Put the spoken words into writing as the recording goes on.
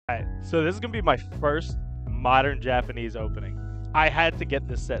Alright, so this is gonna be my first modern Japanese opening. I had to get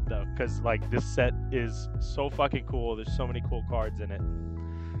this set though, because like this set is so fucking cool. There's so many cool cards in it.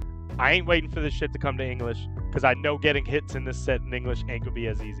 I ain't waiting for this shit to come to English, because I know getting hits in this set in English ain't gonna be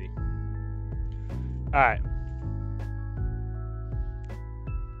as easy. Alright.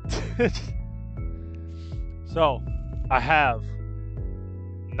 So, I have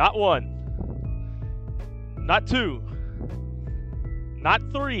not one, not two, not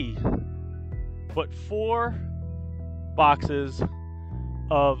three, but 4 boxes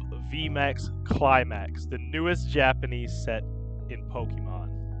of Vmax Climax, the newest Japanese set in Pokemon.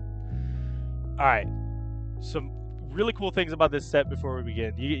 Alright, some really cool things about this set before we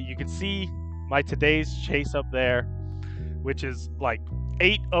begin. You can see my today's chase up there, which is like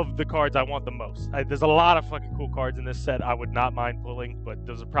 8 of the cards I want the most. There's a lot of fucking cool cards in this set I would not mind pulling, but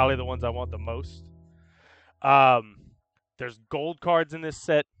those are probably the ones I want the most. There's gold cards in this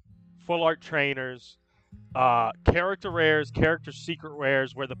set, full art trainers, character rares, character secret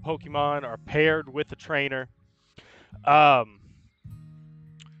rares where the Pokemon are paired with a trainer.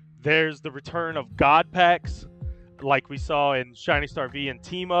 There's the return of God packs, like we saw in Shiny Star V and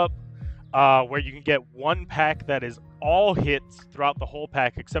Team Up, where you can get one pack that is all hits throughout the whole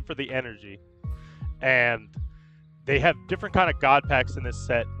pack except for the energy. And they have different kind of God packs in this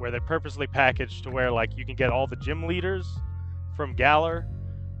set where they're purposely packaged to where like you can get all the gym leaders from Galar.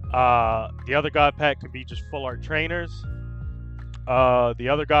 The other God pack can be just full art trainers. The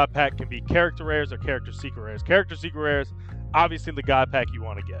other God pack can be character rares or character secret rares. Character secret rares, obviously the God pack you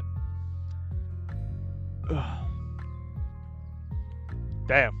want to get.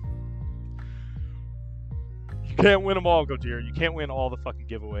 Damn. You can't win them all, Gojira. You can't win all the fucking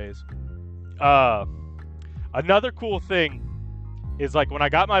giveaways. Another cool thing is like when I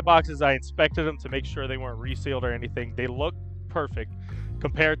got my boxes, I inspected them to make sure they weren't resealed or anything. They look perfect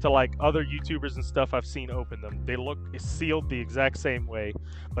compared to like other YouTubers and stuff I've seen open them. They look sealed the exact same way.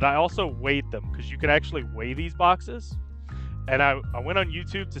 But I also weighed them because you can actually weigh these boxes. And I went on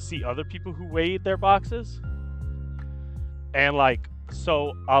YouTube to see other people who weighed their boxes. And like,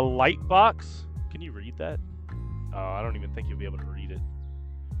 so a light box, can you read that? Oh, I don't even think you'll be able to read it.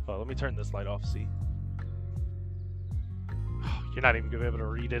 Oh, let me turn this light off, see? Oh, you're not even going to be able to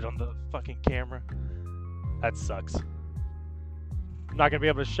read it on the fucking camera. That sucks. I'm not going to be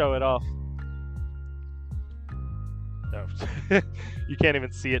able to show it off. No. You can't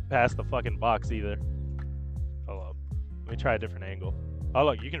even see it past the fucking box either. Hold up. Let me try a different angle. Oh,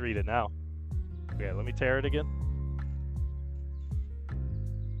 look, you can read it now. Okay, let me tear it again.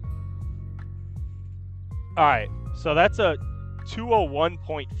 Alright, so that's a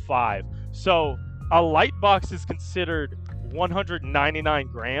 201.5. So a light box is considered 199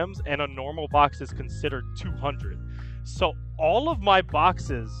 grams and a normal box is considered 200. So all of my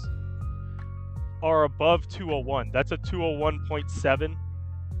boxes are above 201. That's a 201.7.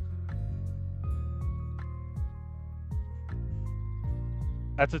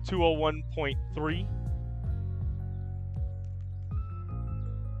 That's a 201.3.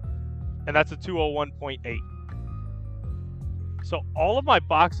 And that's a 201.8. So all of my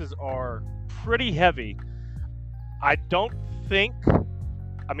boxes are pretty heavy. I don't think,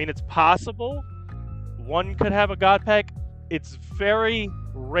 I mean, it's possible one could have a God pack. It's very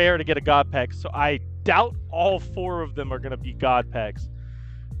rare to get a God pack, so I doubt all 4 of them are going to be God packs.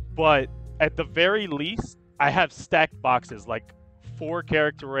 But at the very least, I have stacked boxes, like 4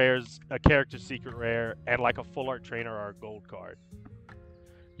 character rares, a character secret rare, and like a full art trainer or a gold card.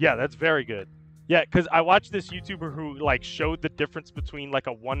 Yeah, that's very good. Yeah, because I watched this YouTuber who like showed the difference between like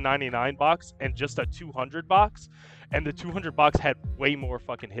a 199 box and just a 200 box, and the 200 box had way more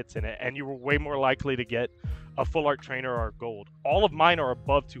fucking hits in it, and you were way more likely to get a full art trainer or a gold. All of mine are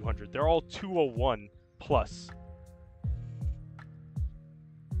above 200. They're all 201 plus.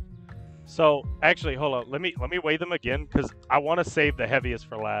 So actually, hold on. Let me weigh them again because I want to save the heaviest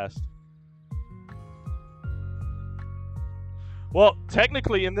for last. Well,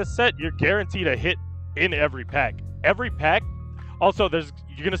 technically in this set, you're guaranteed a hit in every pack. Every pack. Also,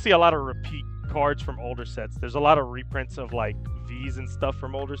 you're gonna see a lot of repeat cards from older sets. There's a lot of reprints of like V's and stuff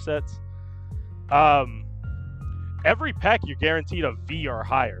from older sets. Every pack you're guaranteed a V or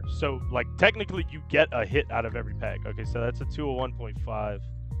higher. So like technically you get a hit out of every pack. Okay, so that's a 201.5.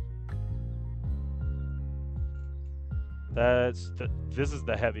 This is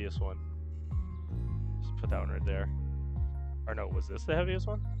the heaviest one. Just put that one right there. Or no, was this the heaviest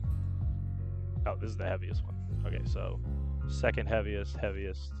one? Oh, this is the heaviest one. Okay, so second heaviest. I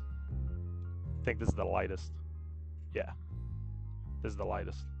think this is the lightest. Yeah, this is the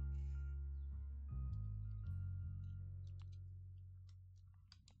lightest.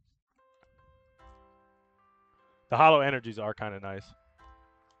 The hollow energies are kind of nice.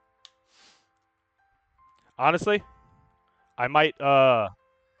 Honestly, I might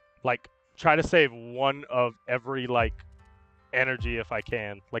like try to save one of every like energy if I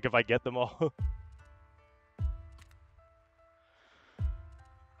can. Like if I get them all.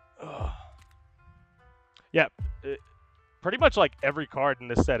 Yeah, pretty much like every card in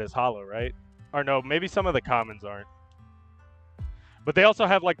this set is hollow, right? Or no, maybe some of the commons aren't. But they also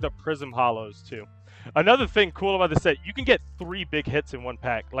have like the prism hollows too. Another thing cool about this set, you can get 3 big hits in one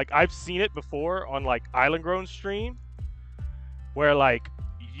pack. Like I've seen it before on like Island Grown stream, where like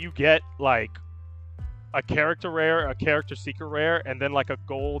you get like a character rare, a character secret rare, and then like a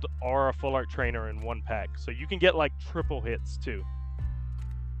gold or a full art trainer in one pack. So you can get like triple hits too.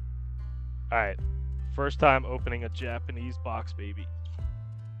 All right, first time opening a Japanese box, baby.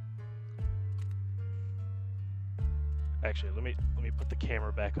 Actually, let me put the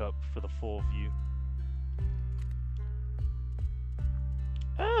camera back up for the full view.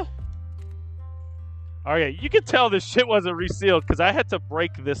 Oh yeah, you can tell this shit wasn't resealed because I had to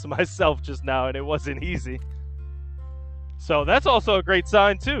break this myself just now and it wasn't easy. So that's also a great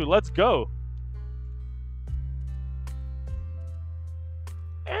sign too. Let's go.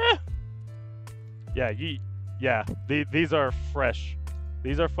 Yeah, these are fresh.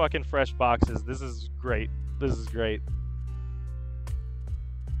 These are fucking fresh boxes. This is great. This is great.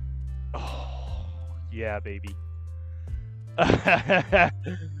 Oh, yeah, baby.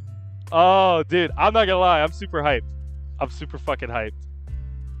 Oh, dude, I'm not gonna lie. I'm super hyped. I'm super fucking hyped.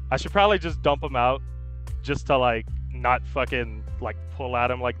 I should probably just dump them out just to, like, not fucking, like, pull at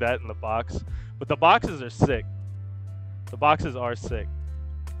them like that in the box. But the boxes are sick. The boxes are sick.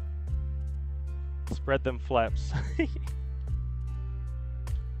 Spread them flaps.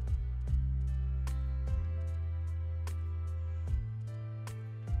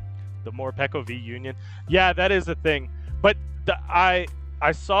 The Morpeko V Union. Yeah, that is a thing. But I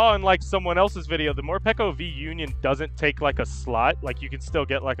saw in like someone else's video, the Morpeko V Union doesn't take like a slot. Like you can still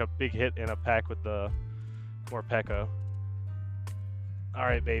get like a big hit in a pack with the Morpeko. All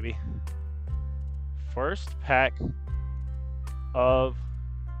right, baby. First pack of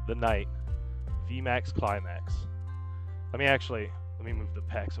the night. Vmax Climax. Let me move the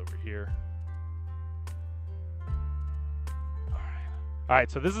packs over here. All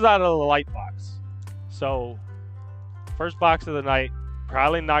right, so this is out of the light box. So, first box of the night,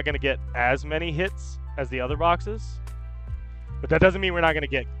 probably not going to get as many hits as the other boxes. But that doesn't mean we're not going to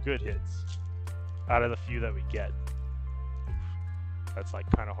get good hits out of the few that we get. That's like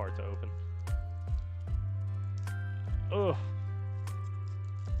kind of hard to open. Ugh.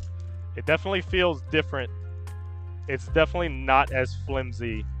 It definitely feels different. It's definitely not as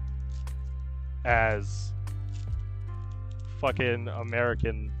flimsy as fucking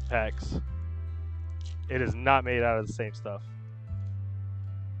American packs. It is not made out of the same stuff.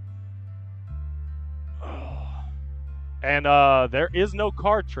 And there is no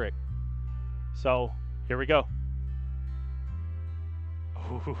card trick. So, here we go.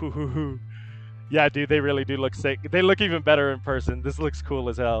 Ooh. Yeah, dude, they really do look sick. They look even better in person. This looks cool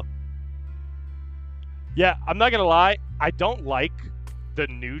as hell. Yeah, I'm not gonna lie. I don't like the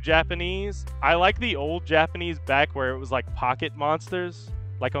new Japanese. I like the old Japanese back where it was like pocket monsters,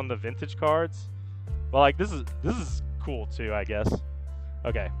 like on the vintage cards. But like this is cool too, I guess.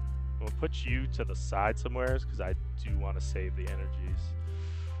 Okay, we'll put you to the side somewhere because I do want to save the energies.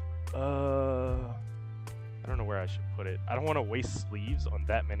 I don't know where I should put it. I don't want to waste sleeves on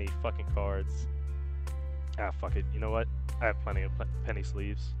that many fucking cards. Ah, fuck it. You know what? I have plenty of penny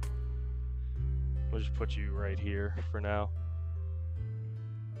sleeves. We'll just put you right here for now.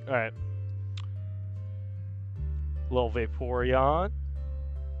 Alright. Little Vaporeon.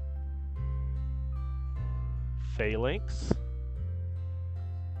 Phalanx.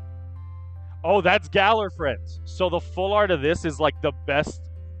 Oh, that's Galar Friends. So the full art of this is like the best,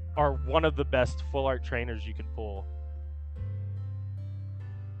 or one of the best full art trainers you can pull.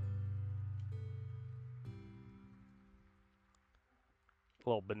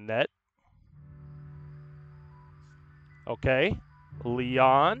 Little Banette. Okay.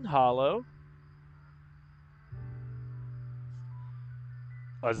 Leon, hollow.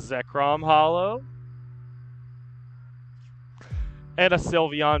 A Zekrom, hollow. And a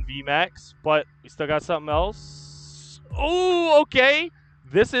Sylveon VMAX, but we still got something else. Oh, okay.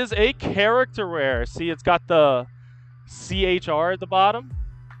 This is a character rare. See, it's got the CHR at the bottom.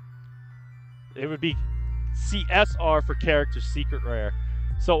 It would be CSR for character secret rare.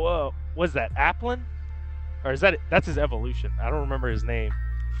 So, was that Applin? Or is that's his evolution? I don't remember his name.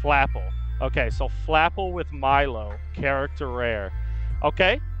 Flapple. Okay, so Flapple with Milo, character rare.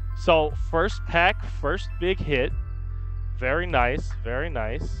 Okay, So first pack, first big hit. Very nice, very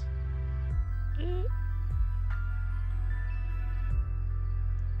nice.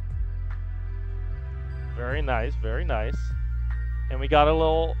 Very nice, very nice. And we got a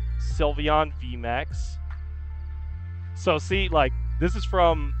little Sylveon Vmax. So see, like, this is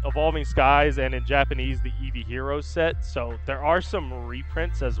from Evolving Skies and in Japanese, the Eevee Heroes set. So there are some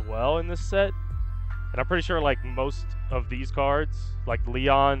reprints as well in this set. And I'm pretty sure, like, most of these cards, like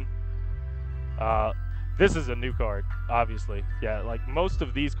Leon, this is a new card, obviously. Yeah, like, most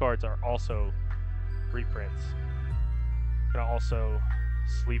of these cards are also reprints. I'm gonna also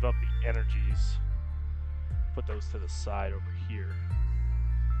sleeve up the energies. Put those to the side over here.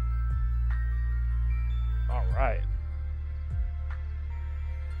 All right.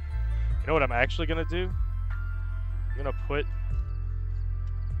 You know what I'm actually gonna do? I'm gonna put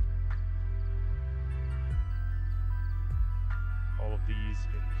all of these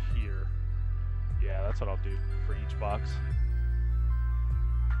in here. Yeah, that's what I'll do for each box.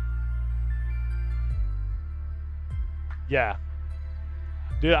 Yeah.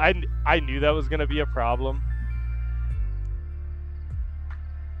 Dude, I knew that was gonna be a problem.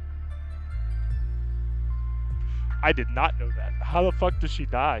 I did not know that. How the fuck does she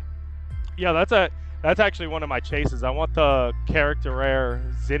die? Yeah, that's actually one of my chases. I want the character rare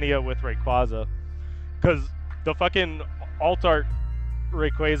Zinnia with Rayquaza. Because the fucking alt art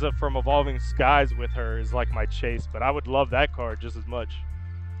Rayquaza from Evolving Skies with her is like my chase, but I would love that card just as much.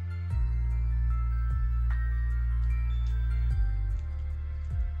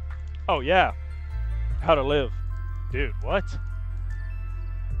 Oh yeah. How to Live. Dude, what?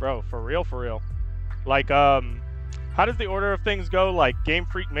 Bro, for real, for real. Like, how does the order of things go? Like, Game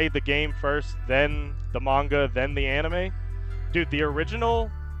Freak made the game first, then the manga, then the anime? Dude, the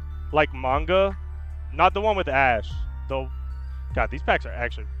original, like, manga, not the one with Ash. God, these packs are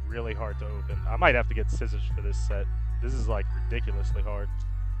actually really hard to open. I might have to get scissors for this set. This is, like, ridiculously hard.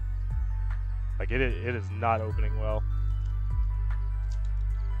 Like, it is not opening well.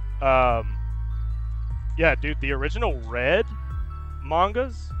 Yeah, dude, the original Red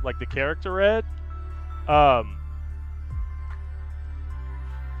mangas, like the character Red, man,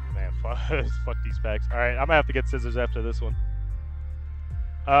 fuck these packs. All right, I'm gonna have to get scissors after this one.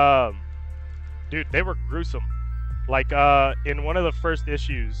 Dude, they were gruesome. Like, in one of the first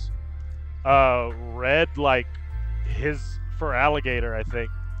issues, Red, like, for Alligator, I think,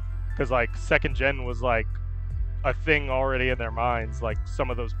 because, like, second gen was, like, a thing already in their minds, like some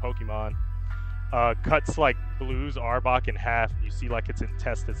of those Pokemon. Cuts, like, Blue's Arbok in half, and you see, like, its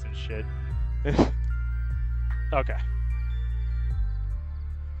intestines and shit. Okay.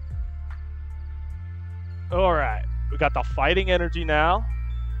 Alright, we got the fighting energy now.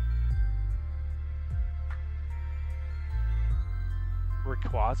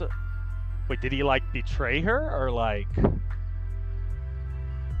 Rayquaza? Wait, did he, like, betray her? Or, like...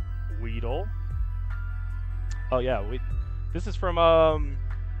 Weedle? Oh, yeah, this is from,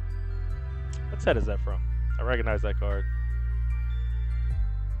 what set is that from? I recognize that card.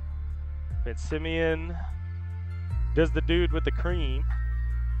 Wait, Simeon. There's the dude with the cream.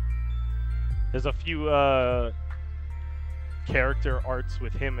 There's a few, character arts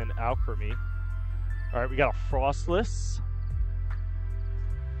with him and Alchemy. Alright, we got a Frostless.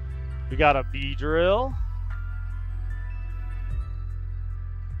 We got a Beedrill.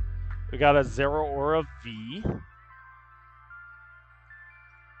 We got a Zeraora V.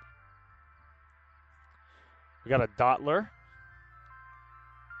 We got a Dottler.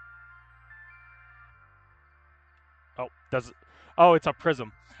 Oh, oh, it's a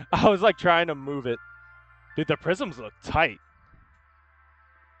Prism. I was like trying to move it. Dude, the Prisms look tight.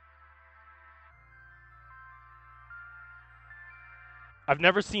 I've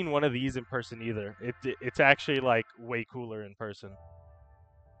never seen one of these in person either. It's actually like way cooler in person.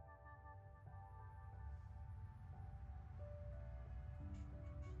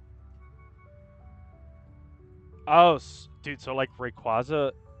 Oh, dude, so like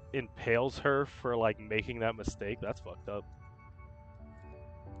Rayquaza impales her for like making that mistake? That's fucked up.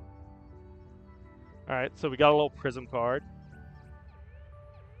 Alright, so we got a little Prism card.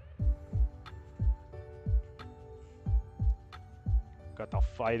 Got the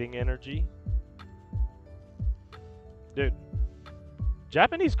fighting energy. Dude,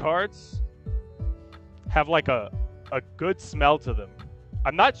 Japanese cards have like a good smell to them.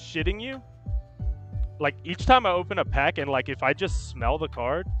 I'm not shitting you. Like, each time I open a pack and, like, if I just smell the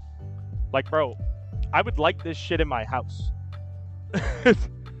card, like, bro, I would like this shit in my house.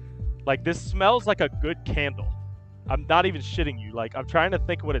 Like, this smells like a good candle. I'm not even shitting you. Like, I'm trying to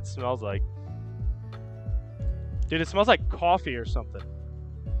think what it smells like. Dude, it smells like coffee or something.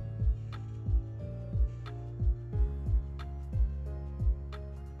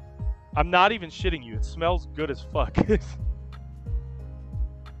 I'm not even shitting you. It smells good as fuck.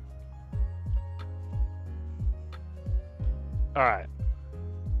 Alright.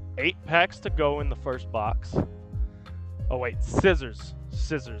 8 packs to go in the first box. Oh wait, scissors.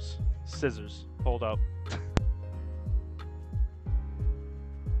 Scissors. Scissors. Hold up.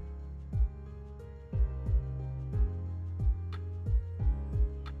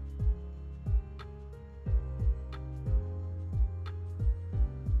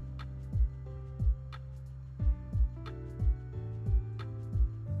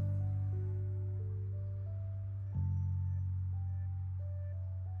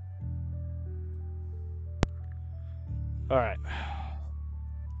 Alright.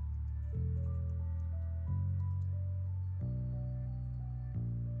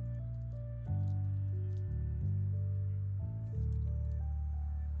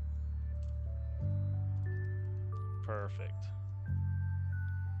 Perfect.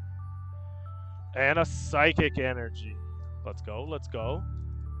 And a psychic energy. Let's go, let's go.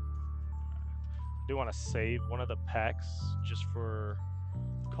 I do want to save one of the packs just for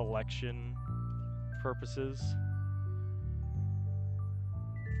collection purposes.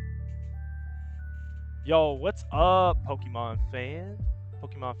 Yo, what's up, Pokemon fan?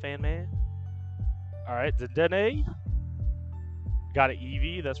 Pokemon fan man? Alright, Dedenne. Got an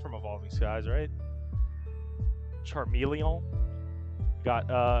Eevee, that's from Evolving Skies, right? Charmeleon. Got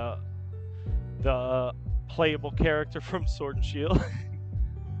the playable character from Sword and Shield.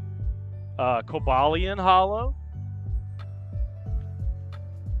 Cobalion Hollow.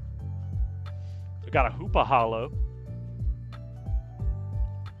 We got a Hoopa Hollow.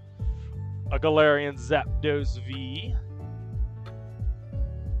 A Galarian Zapdos V.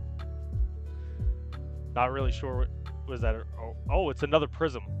 Not really sure what was that. Oh, it's another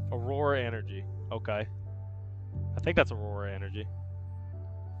Prism. Aurora Energy. Okay. I think that's Aurora Energy.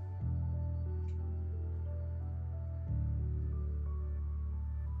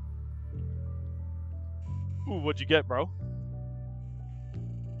 Ooh, what'd you get, bro?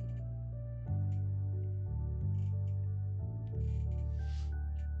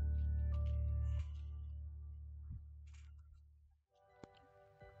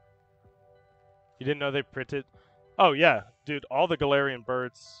 You didn't know they printed? Oh yeah, dude, all the Galarian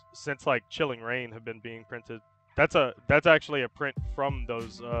birds since like Chilling Reign have been being printed. That's actually a print from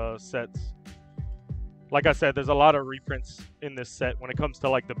those sets. Like I said, there's a lot of reprints in this set when it comes to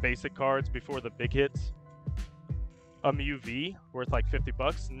like the basic cards before the big hits. A Mew V worth like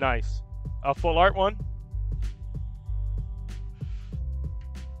 $50. Nice. A full art one.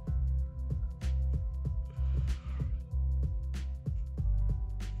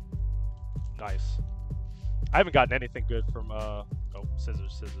 Nice. I haven't gotten anything good from oh,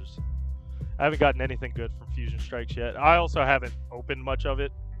 scissors. I haven't gotten anything good from Fusion Strikes yet. I also haven't opened much of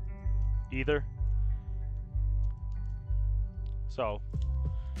it either. So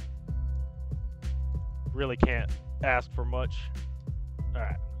really can't ask for much.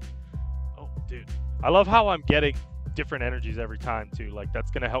 Alright. Oh, dude. I love how I'm getting different energies every time too. Like that's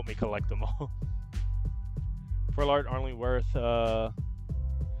gonna help me collect them all. Full art only worth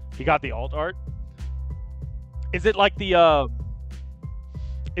he got the alt art. Is it like the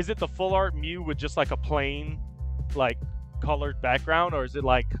is it the full art Mew with just like a plain like colored background, or is it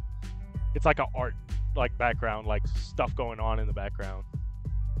like it's like a art like background, like stuff going on in the background?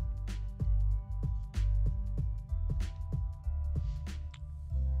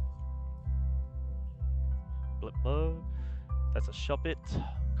 That's a Shuppet.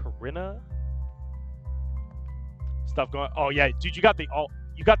 Corinna. Stuff going. Oh yeah, dude, you got the alt.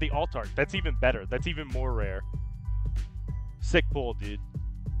 You got the alt art. That's even better. That's even more rare. Sick pull, dude.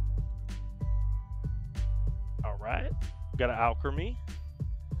 All right, got an Alchemy.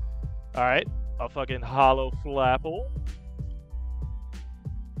 All right, a fucking Hollow Flapple.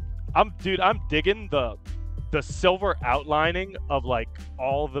 I'm digging the silver outlining of like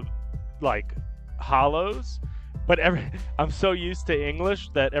all the like hollows. But I'm so used to English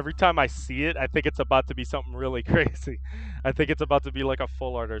that every time I see it, I think it's about to be something really crazy. I think it's about to be like a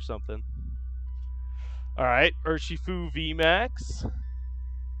full art or something. All right, Urshifu Vmax.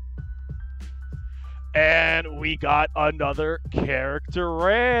 And we got another character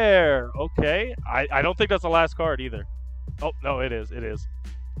rare. Okay, I don't think that's the last card either. Oh, no, it is. It is.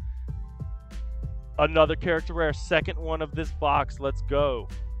 Another character rare, second one of this box. Let's go.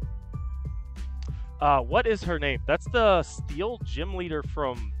 What is her name? That's the Steel Gym Leader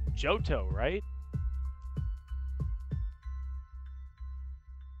from Johto, right?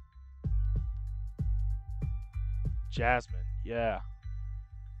 Jasmine, yeah.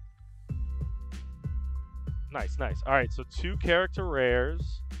 Nice, nice. All right, so 2 character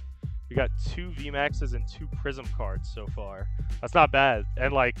rares. We got 2 Vmaxes and 2 Prism cards so far. That's not bad.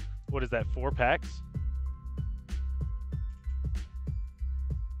 And like, what is that, 4 packs?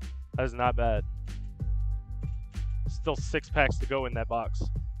 That is not bad. Still 6 packs to go in that box.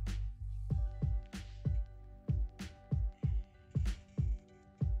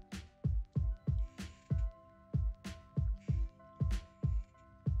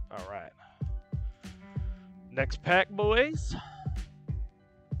 All right. Next pack, boys.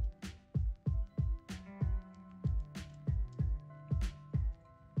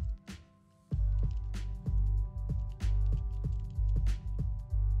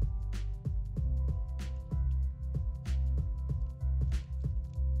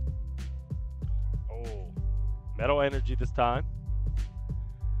 Metal energy this time.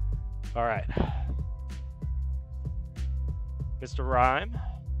 All right. Mr. Rhyme.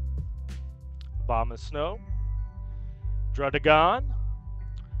 Bomb of Snow. Drudagon.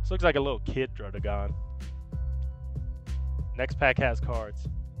 This looks like a little kid Drudagon. Next pack has cards.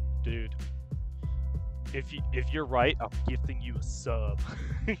 Dude. If you're right, I'm gifting you a sub.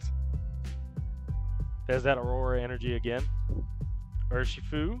 There's that Aurora energy again.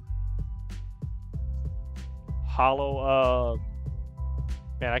 Urshifu. Hollow,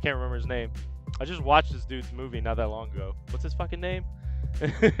 man, I can't remember his name. I just watched this dude's movie not that long ago. What's his fucking name?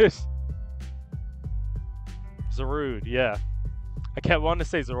 Zarude, yeah. I kept wanting to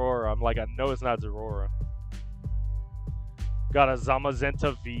say Zorora. I'm like, I know it's not Zorora. Got a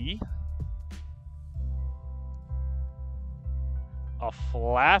Zamazenta V. A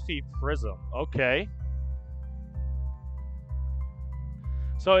Flaffy Prism, okay.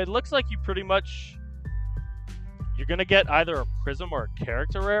 So it looks like you pretty much... You're going to get either a Prism or a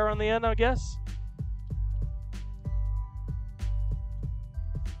Character Rare on the end, I guess?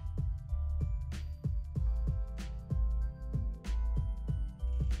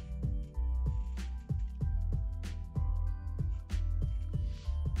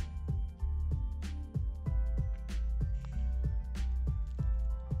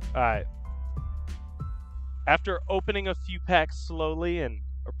 Alright. After opening a few packs slowly and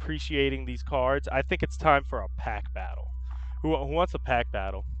appreciating these cards, I think it's time for a pack battle. Who wants a pack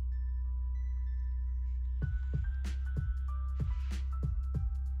battle?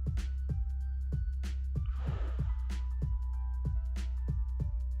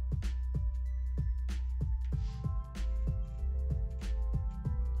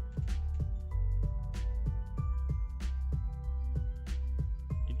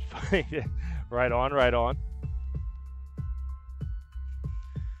 Right on, right on.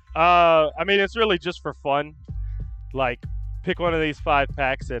 I mean, it's really just for fun. Like, pick one of these 5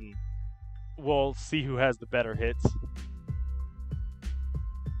 packs and we'll see who has the better hits.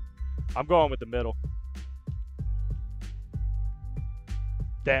 I'm going with the middle.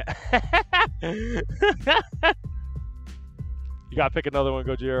 That. You gotta pick another one,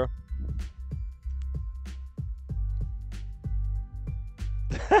 Gojira.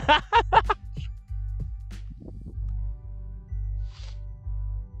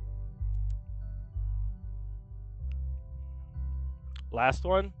 Last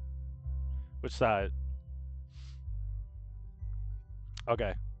one? Which side?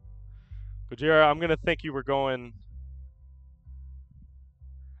 Okay. Gojira, I'm gonna think you were going...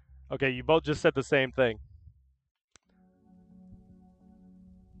 Okay, you both just said the same thing.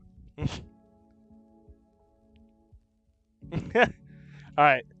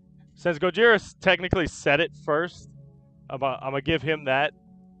 Alright. Since Gojira technically said it first, I'm gonna give him that.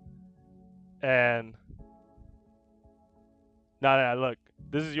 And... No, look.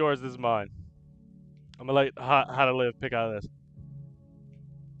 This is yours, this is mine. I'm gonna let How to Live pick out of this.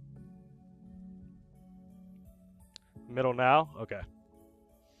 Middle now? Okay.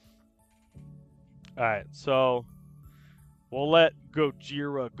 Alright, so... We'll let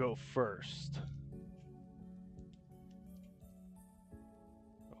Gojira go first.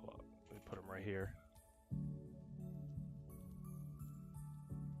 Hold on. Let me put him right here.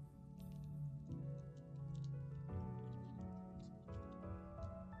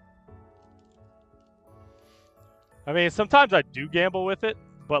 I mean, sometimes I do gamble with it,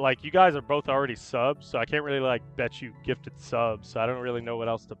 but like you guys are both already subs, so I can't really like bet you gifted subs, so I don't really know what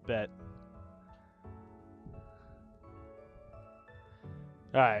else to bet.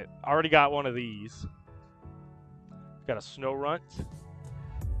 Alright, already got one of these. Got a Snow Runt,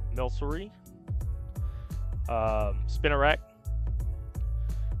 Milcery, Spinnerack,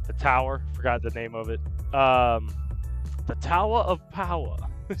 the Tower, forgot the name of it. The Tower of Power.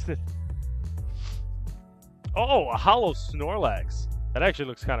 Oh, a Hollow Snorlax. That actually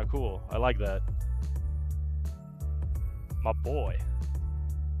looks kind of cool. I like that. My boy.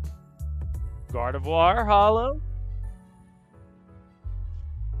 Gardevoir Hollow.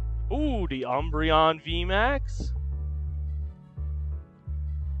 Ooh, the Umbreon Vmax.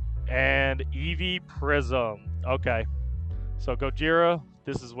 And Eevee Prism. Okay. So, Gojira,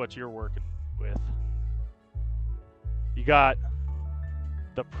 this is what you're working with. You got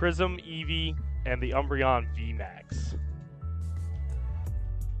the Prism Eevee and the Umbreon Vmax.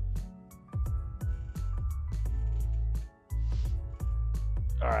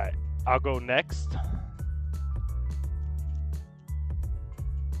 Alright, I'll go next.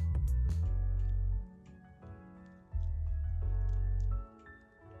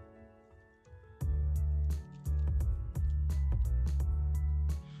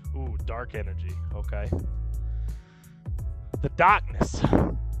 Ooh, Dark Energy. Okay. The Darkness.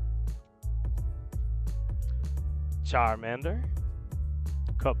 Charmander.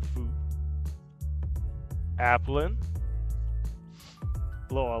 Cupfu. Applin.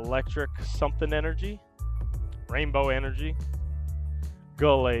 Little electric something energy. Rainbow energy.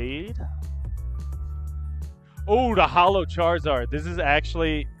 Gallade. Oh, the Hollow Charizard. This is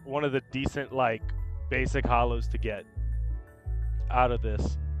actually one of the decent, like, basic hollows to get out of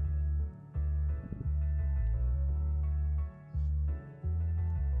this.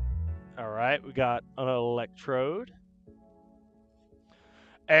 Alright, we got an Electrode.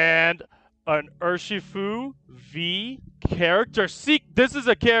 And an Urshifu V character this is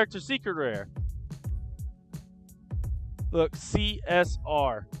a character secret rare. Look,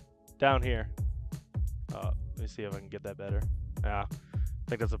 CSR down here. Let me see if I can get that better. Yeah, I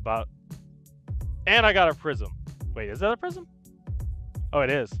think that's about. And I got a Prism. Wait, is that a Prism? Oh, it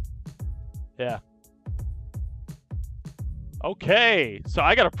is. Yeah. Okay, so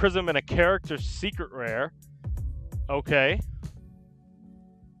I got a Prism and a character secret rare. Okay.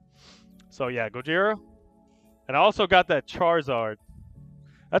 So yeah, Gojira. And I also got that Charizard.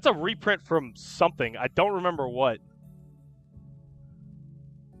 That's a reprint from something. I don't remember what.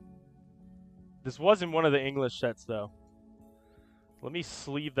 This wasn't one of the English sets, though. Let me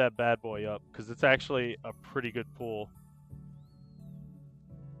sleeve that bad boy up, because it's actually a pretty good pull.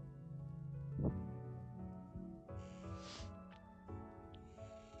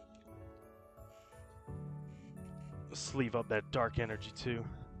 Sleeve up that Dark Energy, too.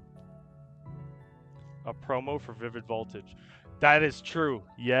 A promo for Vivid Voltage. That is true.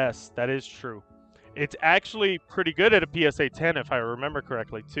 Yes, that is true. It's actually pretty good at a PSA 10, if I remember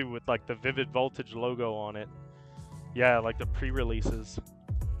correctly, too, with like the Vivid Voltage logo on it. Yeah, like the pre-releases.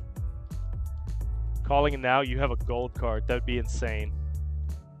 Calling in now, you have a gold card. That'd be insane.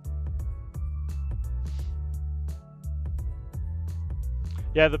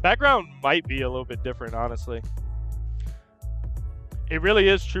 Yeah, the background might be a little bit different, honestly. It really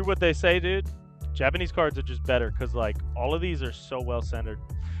is true what they say, dude. Japanese cards are just better because like all of these are so well centered.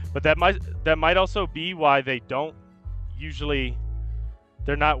 But that might also be why they don't usually,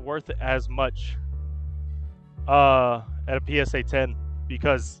 they're not worth as much at a PSA 10,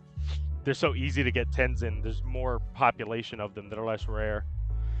 because they're so easy to get 10s in. There's more population of them that are less rare.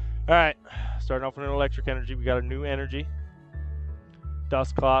 All right, starting off with an Electric Energy. We got a new energy.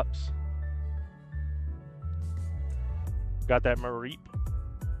 Dusclops. Got that Mareep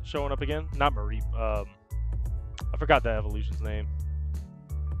showing up again. Not Mareep. I forgot that evolution's name.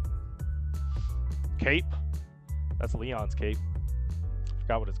 Cape. That's Leon's cape.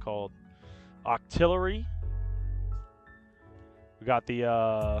 Forgot what it's called. Octillery. We got the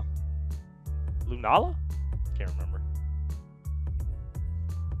Lunala? Can't remember.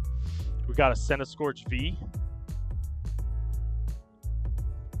 We got a Centiskorch V.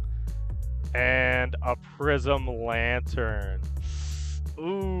 And a Prism Lantern.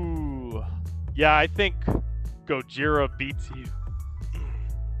 Ooh. Yeah, I think Gojira beats you.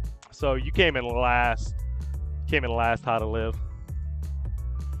 So you came in last. How to live.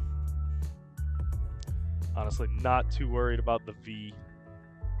 Honestly, not too worried about the V.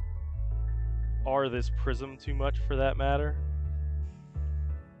 Or this Prism too much for that matter.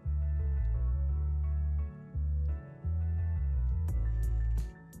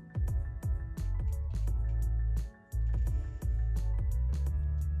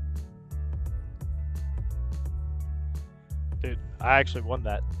 Dude, I actually won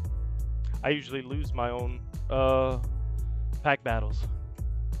that. I usually lose my own pack battles.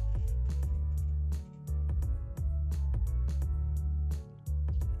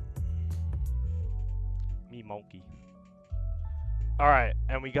 Me monkey. Alright,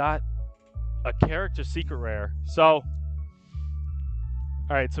 and we got a character secret rare. So,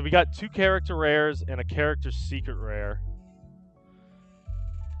 alright, so we got 2 character rares and a character secret rare.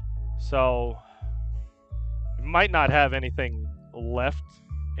 So, we might not have anything left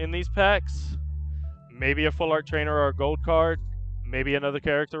in these packs. maybe a full art trainer or a gold card, maybe another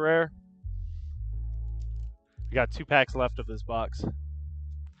character rare. We got 2 packs left of this box.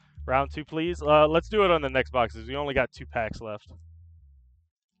 Round 2, please. Let's do it on the next boxes. We only got 2 packs left.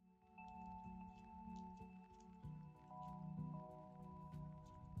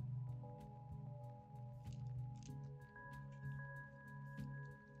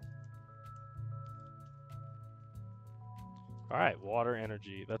 All right, water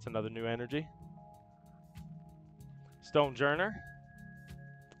energy. That's another new energy. Stone Journer.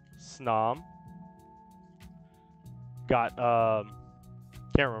 Snom. Got,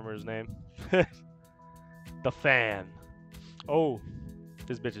 can't remember his name. The Fan. Oh,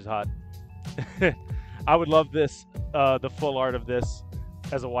 this bitch is hot. I would love this, the full art of this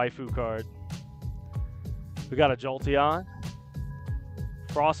as a waifu card. We got a Jolteon.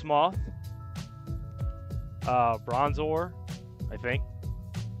 Frostmoth. Bronzor, I think.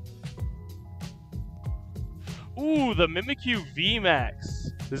 Ooh, the Mimikyu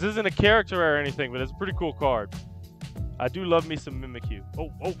Vmax. This isn't a character or anything, but it's a pretty cool card. I do love me some Mimikyu.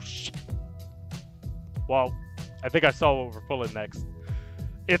 Oh, shit. Well, I think I saw what we're pulling next.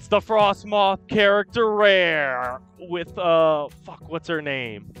 It's the Frostmoth character rare with, fuck, what's her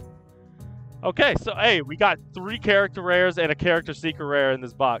name? Okay, so, hey, we got 3 character rares and a character secret rare in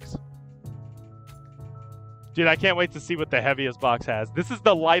this box. Dude, I can't wait to see what the heaviest box has. This is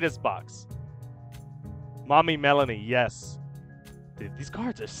the lightest box. Mommy Melanie, yes. Dude, these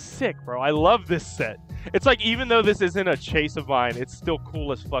cards are sick, bro. I love this set. It's like, even though this isn't a chase of mine, it's still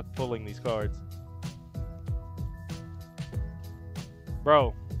cool as fuck pulling these cards.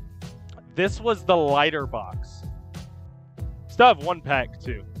 Bro, this was the lighter box. Still have 1 pack,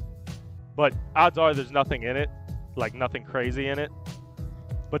 too. But odds are there's nothing in it. Like, nothing crazy in it.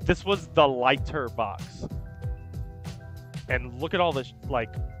 But this was the lighter box. And look at all this,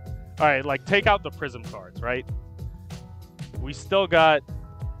 like... Alright, like, take out the Prism cards, right? We still got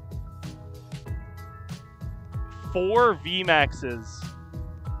 4 Vmaxes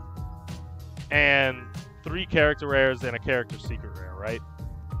and 3 character rares and a character secret rare, right?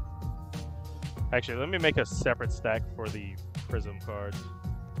 Actually, let me make a separate stack for the Prism cards.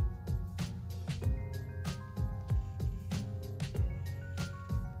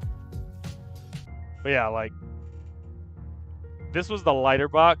 But yeah, like, this was the lighter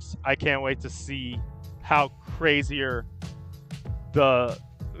box. I can't wait to see how crazier the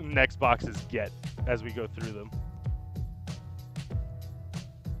next boxes get as we go through them.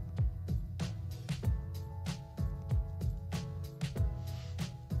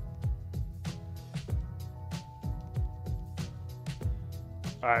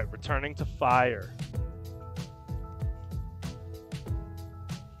 All right, returning to fire.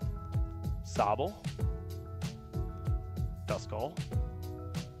 Sobble. Duskull.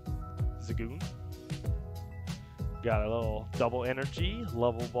 Zagoon. Got a little double energy,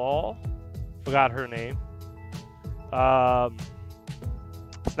 level ball. Forgot her name.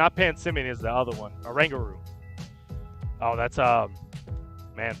 It's not Pansimian, it's the other one. Oranguru. Oh, that's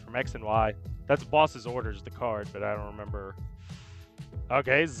man, from X and Y. That's Boss's Orders, the card, but I don't remember.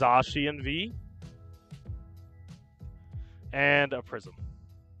 Okay, Zacian V. And a Prism.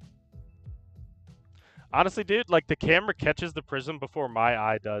 Honestly, dude, like, the camera catches the Prism before my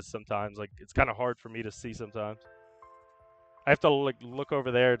eye does sometimes. Like, it's kind of hard for me to see sometimes. I have to, like, look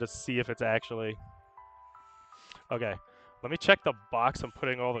over there to see if it's actually... Okay, let me check the box I'm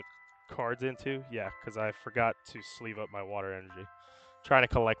putting all the cards into. Yeah, because I forgot to sleeve up my water energy. Trying to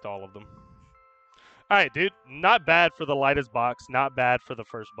collect all of them. Alright, dude. Not bad for the lightest box. Not bad for the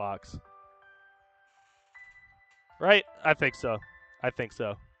first box. Right? I think so. I think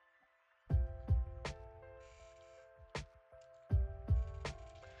so.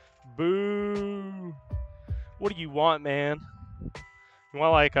 Boo! What do you want, man? You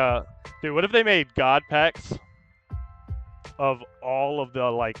want, like, dude, what if they made God packs of all of the,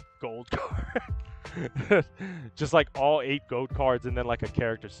 like, gold cards? Just, like, all 8 gold cards and then, like, a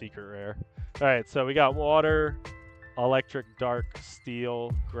character secret rare. Alright, so we got water, electric, dark,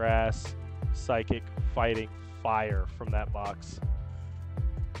 steel, grass, psychic, fighting, fire from that box.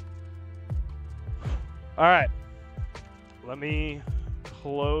 Alright. Let me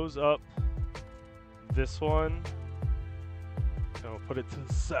close up this one. And we'll put it to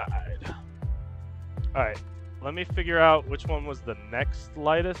the side. Alright. Let me figure out which one was the next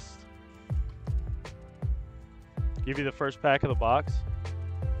lightest. Give you the first pack of the box.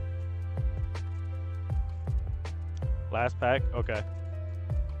 Last pack? Okay.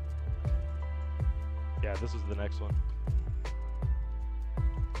 Yeah, this was the next one.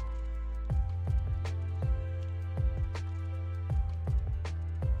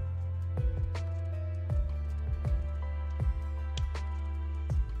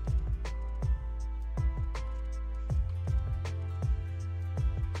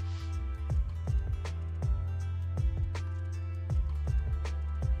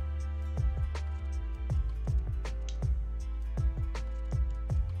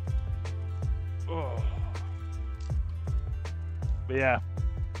 But yeah,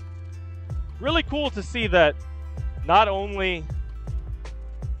 really cool to see that not only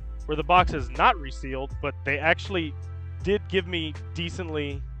were the boxes not resealed, but they actually did give me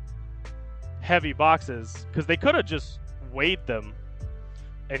decently heavy boxes, because they could have just weighed them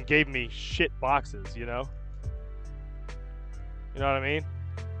and gave me shit boxes, you know? You know what I mean?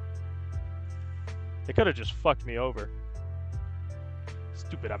 They could have just fucked me over.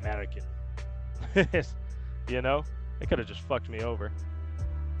 Stupid American. You know? They could have just fucked me over.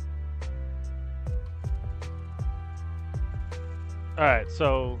 Alright,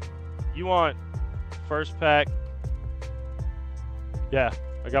 so you want first pack? Yeah,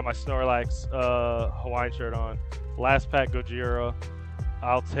 I got my Snorlax Hawaiian shirt on. Last pack Gojira.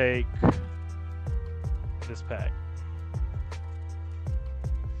 I'll take this pack.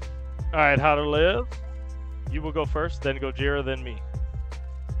 Alright, how to live? You will go first, then Gojira, then me.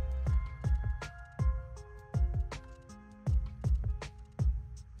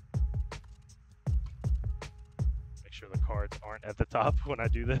 Make sure the cards aren't at the top when I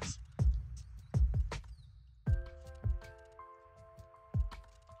do this.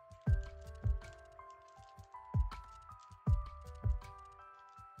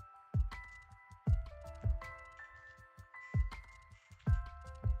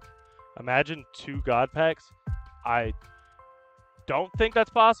 Imagine 2 God packs. I don't think that's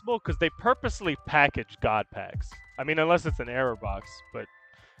possible because they purposely package God packs. I mean, unless it's an error box, but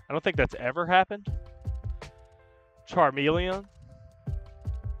I don't think that's ever happened. Charmeleon.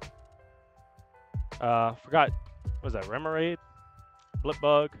 Forgot, what was that? Remoraid?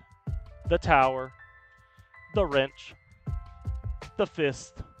 Blipbug. The Tower. The Wrench. The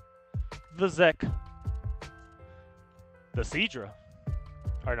Fist. The Zek. The Seadra.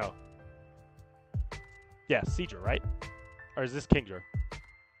 Or no. Yeah, Seadra, right? Or is this Kingdra?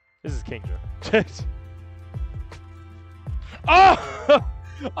 This is Kingdra. Oh!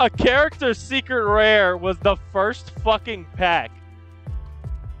 A character secret rare was the first fucking pack.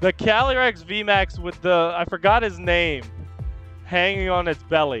 The Calyrex Vmax with the, I forgot his name, hanging on its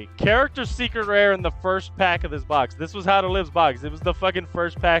belly. Character secret rare in the first pack of this box. This was How to Live's box. It was the fucking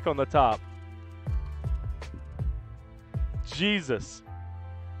first pack on the top. Jesus.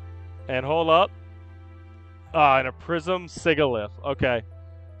 And hold up. Ah, and a Prism Sigalith. Okay.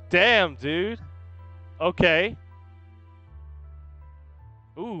 Damn, dude. Okay.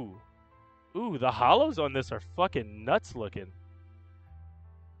 Ooh. Ooh, the hollows on this are fucking nuts looking.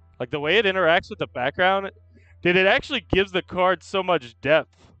 Like, the way it interacts with the background, dude, it actually gives the card so much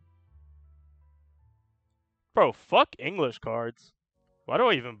depth. Bro, fuck English cards. Why do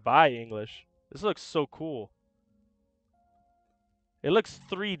I even buy English? This looks so cool. It looks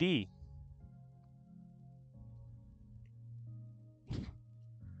 3D.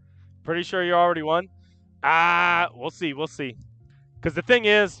 Pretty sure you already won? We'll see, we'll see. Because the thing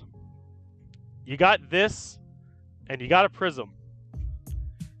is, you got this, and you got a Prism.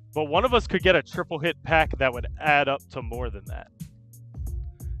 But one of us could get a triple hit pack that would add up to more than that.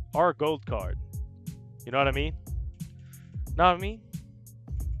 Or a gold card. You know what I mean? Know what I mean?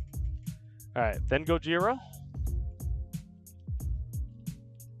 Alright, then Gojira.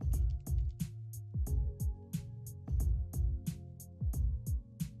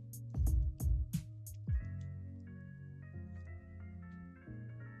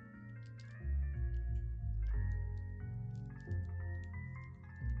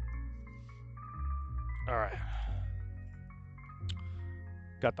 Alright.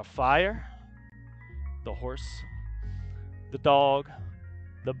 Got the fire, the horse, the dog,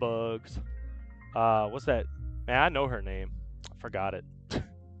 the bugs. What's that? Man, I know her name. I forgot it.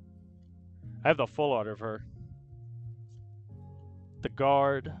 I have the full art of her. The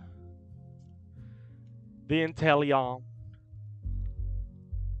guard. The Inteleon.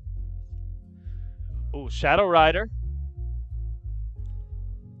 Oh, Shadow Rider.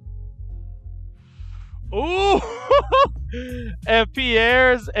 Ooh! And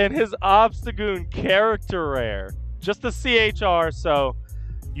Pierre's and his Obstagoon character rare. Just the CHR, so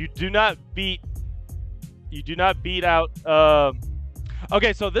you do not beat out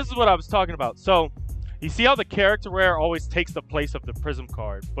okay, so this is what I was talking about. So you see how the character rare always takes the place of the Prism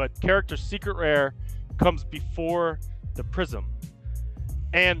card, but character secret rare comes before the Prism.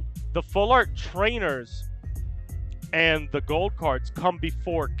 And the full art trainers and the gold cards come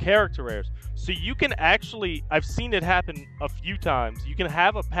before character rares. So you can actually, I've seen it happen a few times. You can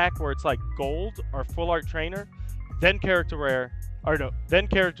have a pack where it's like gold or full art trainer, then character rare, or no, then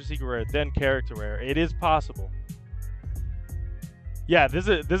character secret rare, then character rare. It is possible. Yeah, this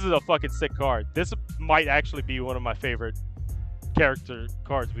is a fucking sick card. This might actually be one of my favorite character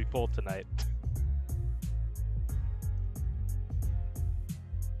cards we pulled tonight.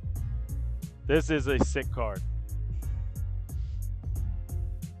 This is a sick card.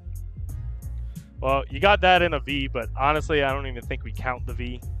 Well, you got that in a V, but honestly, I don't even think we count the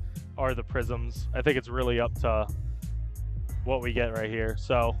V or the prisms. I think it's really up to what we get right here.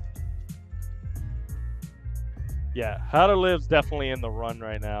 So, yeah, How to Live's definitely in the run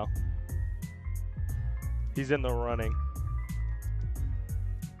right now. He's in the running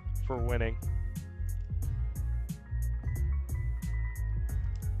for winning.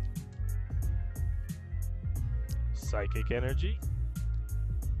 Psychic Energy.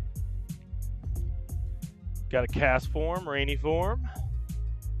 Got a Cast Form, Rainy Form,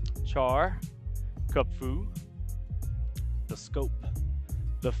 Char, Kupfu, the Scope,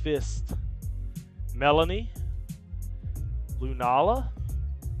 the Fist, Melanie, Lunala.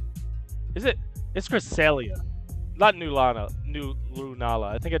 Is it? It's Cresselia, not Lunala.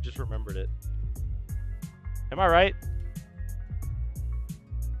 I think I just remembered it. Am I right?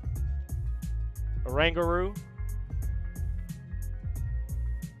 Oranguru.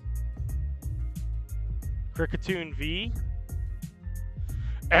 Kricketune V.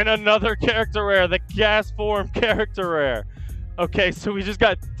 And another character rare, the Gas Form character rare. Okay, so we just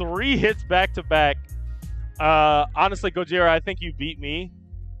got 3 hits back to back. Honestly, Gojira, I think you beat me.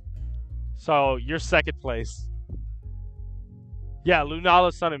 So you're second place. Yeah,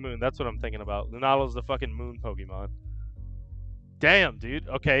 Lunala Sun and Moon. That's what I'm thinking about. Lunala's the fucking moon Pokemon. Damn, dude.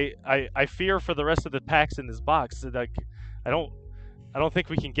 Okay, I fear for the rest of the packs in this box. Like, I don't think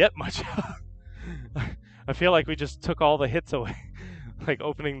we can get much. I feel like we just took all the hits away. Like,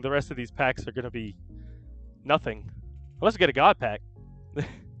 opening the rest of these packs are gonna be nothing. Let's get a God pack.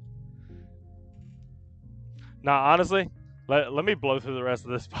 Nah, honestly, let me blow through the rest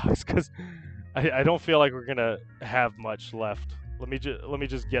of this box because I don't feel like we're gonna have much left. Let me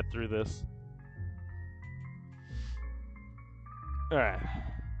just get through this. All right,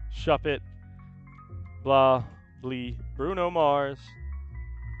 Shuppet, blah, blee, Bruno Mars,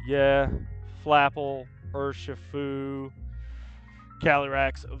 yeah, Flapple, Urshifu,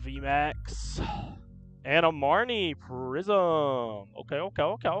 Calyrex, Vmax, and a Marnie Prism.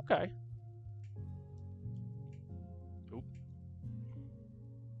 Okay. Oop.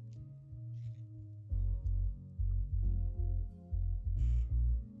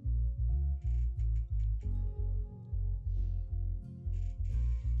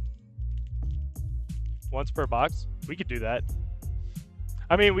 Once per box? We could do that.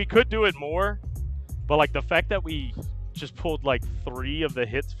 I mean, we could do it more, but like the fact that we just pulled like 3 of the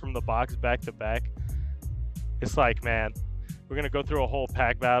hits from the box back to back, it's like, man, we're gonna go through a whole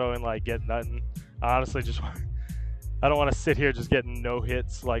pack battle and like get nothing. I honestly just I don't want to sit here just getting no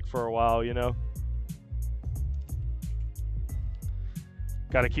hits like for a while, you know.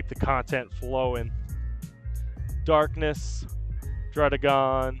 Got to keep the content flowing. Darkness,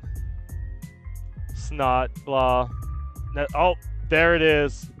 Druddigon, Snot, blah. Oh, there it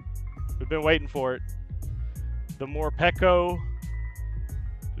is. We've been waiting for it. The Morpeko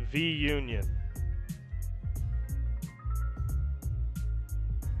V Union.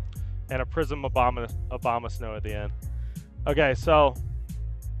 And a Prism Abomasnow at the end. Okay, so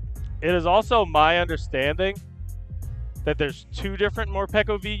it is also my understanding that there's 2 different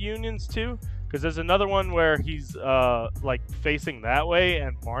Morpeko V Unions too, because there's another one where he's like facing that way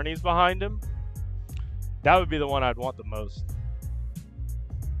and Marnie's behind him. That would be the one I'd want the most.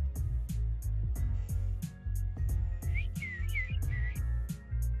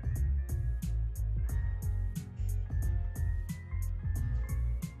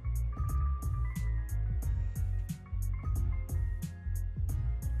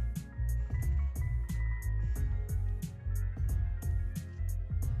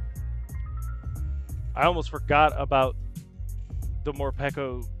 I almost forgot about the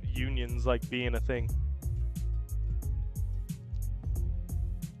Morpeko unions like being a thing.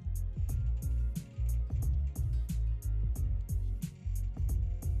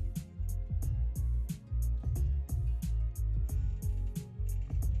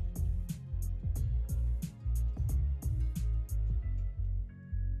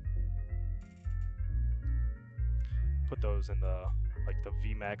 Put those in the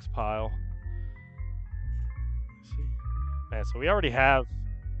Vmax pile. Man, so we already have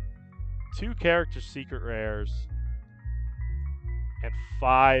 2 character secret rares and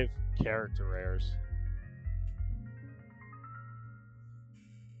 5 character rares.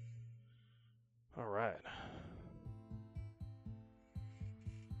 All right.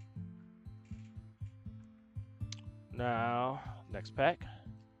 Now, next pack.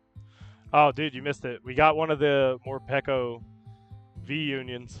 Oh, dude, you missed it. We got one of the Morpeko V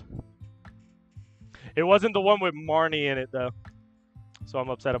Unions. It wasn't the one with Marnie in it, though. So I'm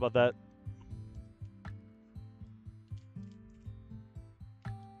upset about that.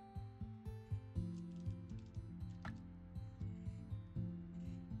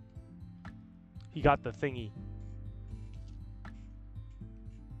 You got the thingy.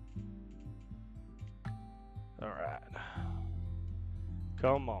 Alright.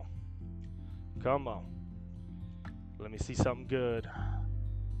 Come on. Come on. Let me see something good.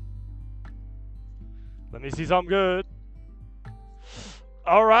 Let me see something good.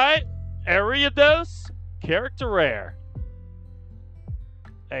 Alright. Ariados. Character rare.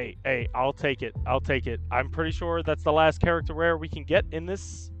 Hey, I'll take it. I'll take it. I'm pretty sure that's the last character rare we can get in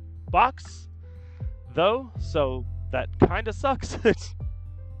this box, though, so that kind of sucks.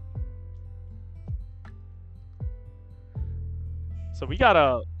 So we got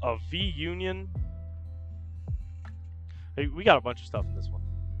a V Union. Hey, we got a bunch of stuff in this one.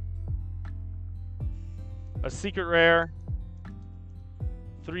 A secret rare.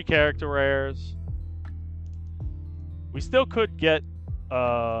 3 character rares. We still could get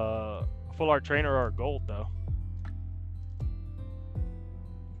full art trainer or a gold, though.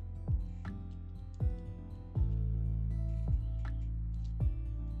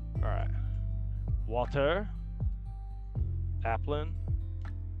 Alright. Walter. Applin.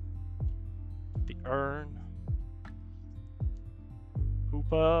 The Urn.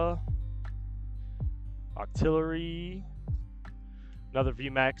 Hoopa. Artillery. Another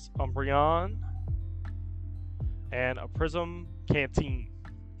Vmax Umbreon. And a Prism Canteen.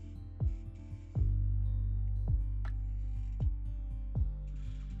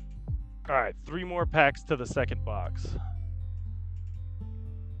 Alright, 3 more packs to the second box.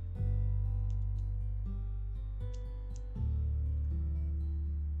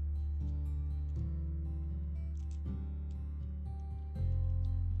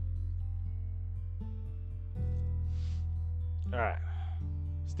 Alright.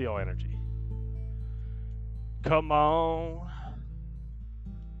 Steel Energy. Come on.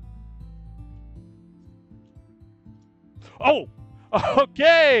 Oh!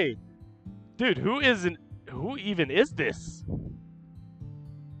 Okay! Dude, who even is this?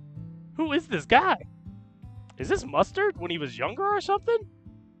 Who is this guy? Is this Mustard when he was younger or something?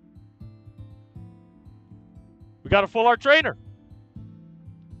 We got a full art trainer.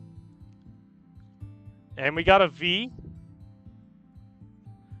 And we got a V.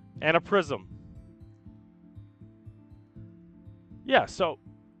 And a Prism. Yeah, so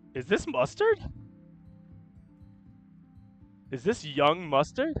is this Mustard? Is this young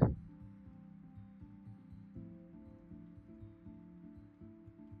Mustard?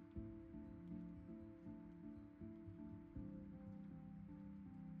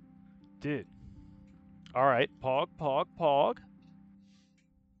 Dude. Alright, Pog.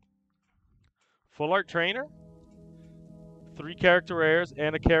 Full art trainer. 3 character rares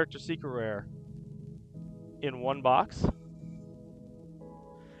and a character secret rare in 1 box.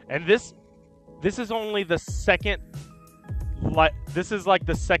 And this is only the second this is like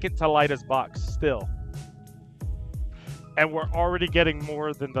the second to lightest box still. And we're already getting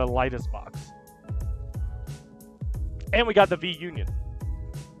more than the lightest box. And we got the V Union.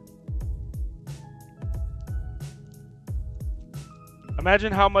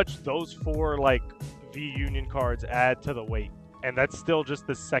 Imagine how much those 4 like V Union cards add to the weight. And that's still just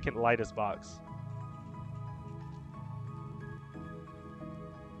the second lightest box.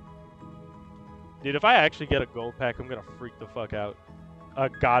 Dude, if I actually get a gold pack, I'm gonna freak the fuck out. A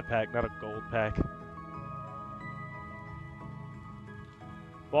god pack, not a gold pack.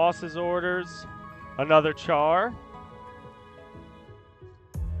 Boss's Orders. Another Char.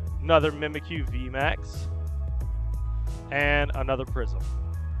 Another Mimikyu VMAX. And another Prism.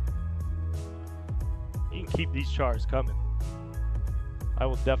 You can keep these Chars coming. I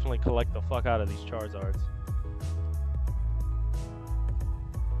will definitely collect the fuck out of these Charizards.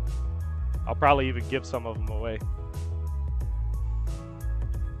 I'll probably even give some of them away.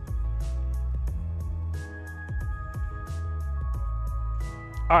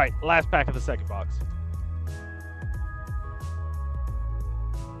 Alright, last pack of the second box.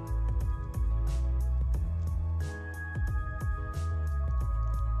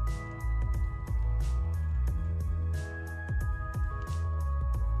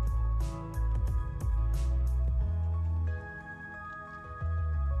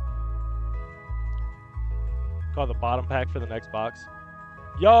 Call the bottom pack for the next box.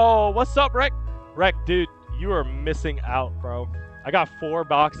 Yo, what's up, Rec? Rec, dude, you are missing out, bro. I got 4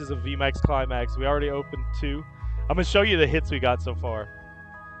 boxes of Vmax Climax. We already opened 2. I'm going to show you the hits we got so far.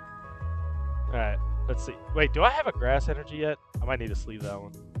 Alright, let's see. Wait, do I have a Grass Energy yet? I might need to sleeve that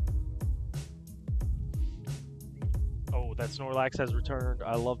one. Oh, that Snorlax has returned.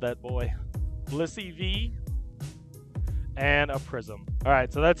 I love that boy. Blissey V. And a Prism.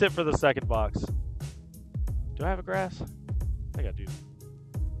 Alright, so that's it for the second box. Do I have a Grass? I think I do.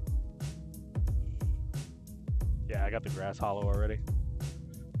 Yeah, I got the grass hollow already.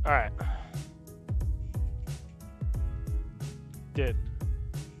 All right. Did.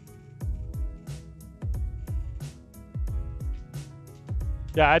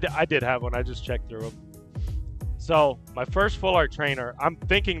 Yeah, I did have one. I just checked through them. So, my first full art trainer, I'm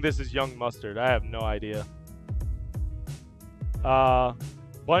thinking this is Young Mustard. I have no idea. But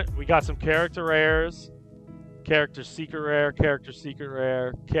we got some character rares. Character secret rare, character secret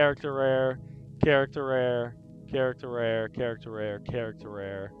rare, character rare, character rare, character rare, character rare, character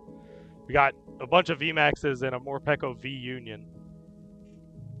rare. We got a bunch of Vmaxes and a Morpeko V Union.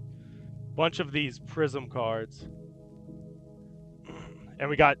 Bunch of these Prism cards. And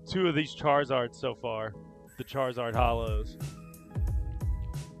we got 2 of these Charizards so far. The Charizard Hollows.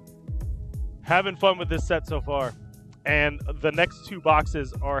 Having fun with this set so far. And the next 2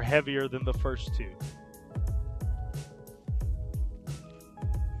 boxes are heavier than the first 2.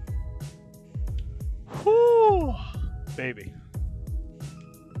 Whew! Baby.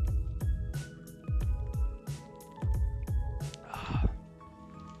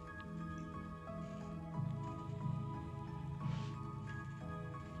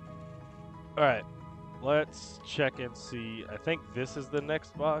 Alright, let's check and see. I think this is the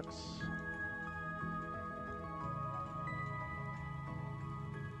next box.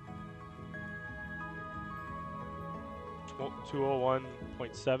 Two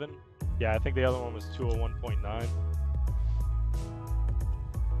 201.7. Yeah, I think the other one was 201.9.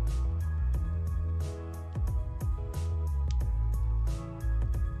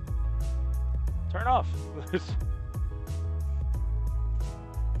 Turn off.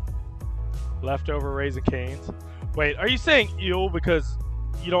 Leftover Raising Canes. Wait, are you saying eel because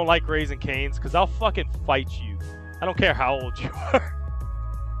you don't like Raising Canes? Because I'll fucking fight you. I don't care how old you are.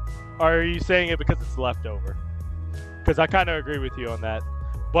 Or are you saying it because it's leftover? Because I kind of agree with you on that.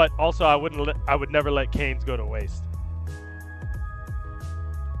 But also, I would never let canes go to waste.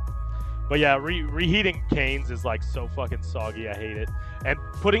 But yeah, reheating canes is like so fucking soggy. I hate it. And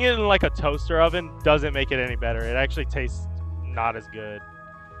putting it in like a toaster oven doesn't make it any better. It actually tastes not as good.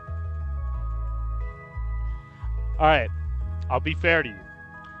 Alright, I'll be fair to you.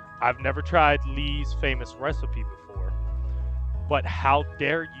 I've never tried Lee's famous recipe before. But how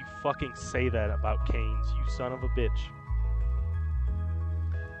dare you fucking say that about canes, you son of a bitch.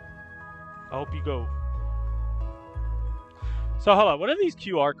 I hope you go. So hold on, what are these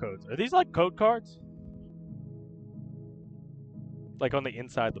QR codes? Are these like code cards? Like on the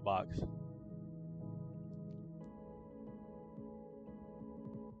inside of the box.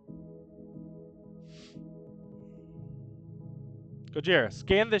 Gojira,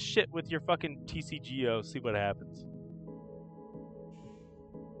 scan this shit with your fucking TCGO, see what happens.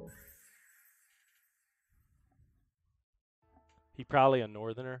 He probably a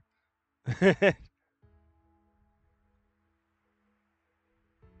northerner. That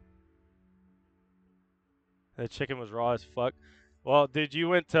chicken was raw as fuck. Well, dude, you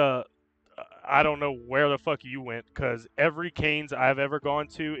went to... I don't know where the fuck you went, because every Cane's I've ever gone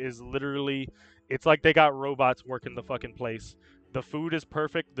to is literally... It's like they got robots working the fucking place. The food is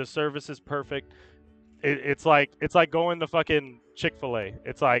perfect. The service is perfect. It's like going to fucking Chick-fil-A.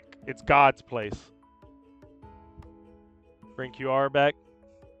 It's like, it's God's place. Bring QR back.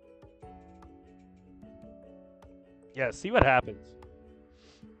 Yeah, see what happens.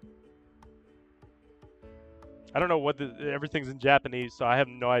 I don't know what everything's in Japanese, so I have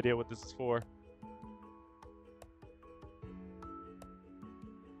no idea what this is for.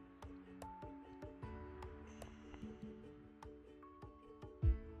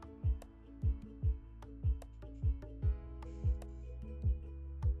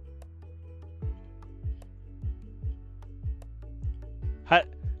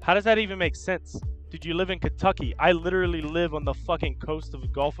 How does that even make sense? Did you live in Kentucky? I literally live on the fucking coast of the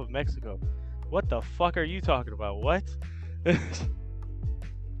Gulf of Mexico. What the fuck are you talking about? What?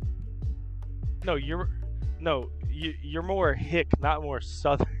 No, you're more hick, not more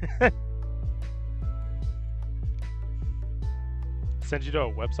southern. Send you to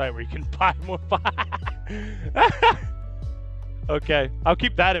a website where you can buy more pie. Okay, I'll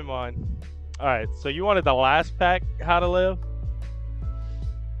keep that in mind. All right, so you wanted the last pack, How to Live?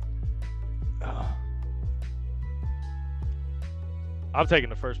 I'm taking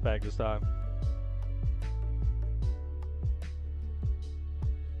the first pack this time.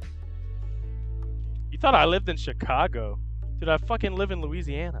 You thought I lived in Chicago. Dude, I fucking live in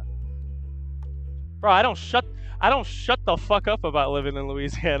Louisiana. Bro, I don't shut the fuck up about living in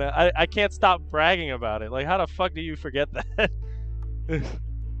Louisiana. I can't stop bragging about it. Like, how the fuck do you forget that?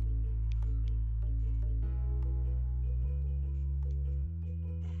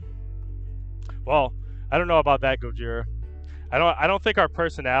 Well, I don't know about that, Gojira. I don't think our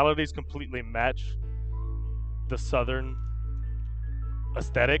personalities completely match the Southern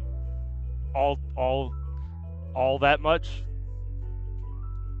aesthetic all that much.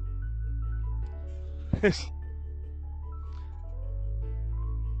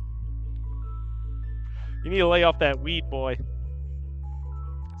 You need to lay off that weed, boy.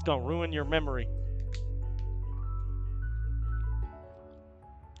 It's gonna ruin your memory.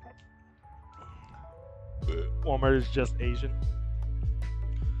 Walmart is just Asian.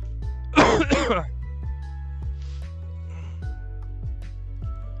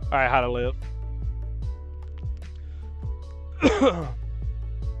 Alright, how to live.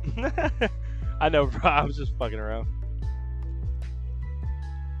 I know, bro. I was just fucking around.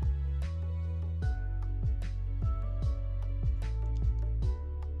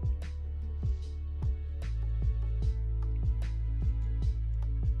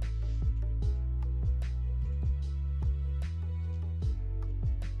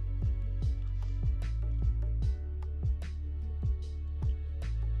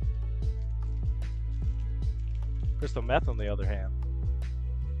 Crystal meth, on the other hand.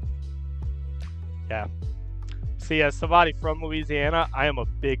 Yeah. See, as somebody from Louisiana, I am a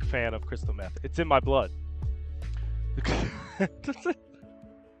big fan of crystal meth. It's in my blood.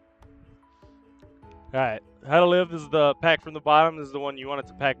 Alright. How to live is the pack from the bottom. This is the one you wanted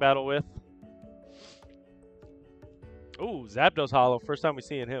to pack battle with. Ooh, Zapdos Hollow. First time we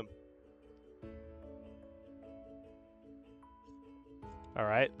seeing him.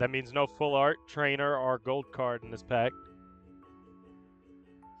 Alright, that means no full art, trainer, or gold card in this pack.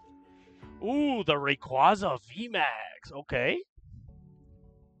 Ooh, the Rayquaza Vmax. Okay.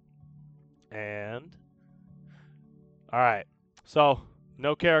 And... Alright, so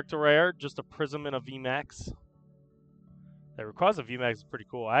no character rare, just a Prism and a Vmax. That Rayquaza Vmax is pretty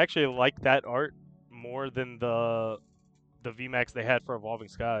cool. I actually like that art more than the Vmax they had for Evolving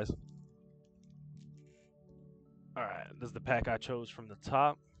Skies. Alright, this is the pack I chose from the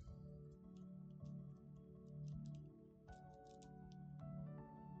top.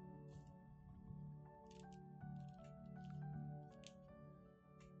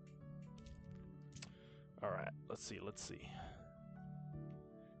 Alright, let's see.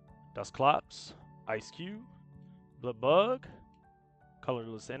 Dusclops, Ice Cube, Blood Bug,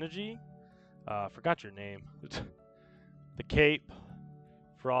 Colorless Energy. Forgot your name. The Cape,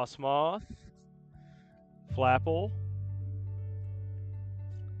 Frostmoth, Flapple,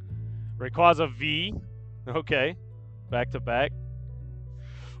 Rayquaza V. Okay, back to back.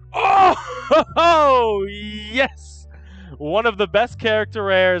 Oh, yes! One of the best character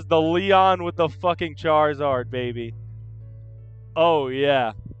rares, the Leon with the fucking Charizard, baby. Oh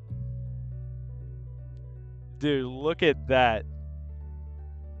yeah, dude, look at that.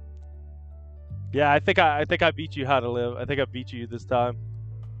 Yeah, I think I beat you, How to Live. I think I beat you this time.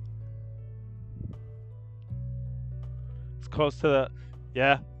 It's close to the...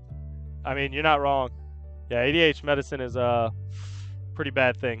 Yeah. I mean, you're not wrong. Yeah, ADH medicine is a pretty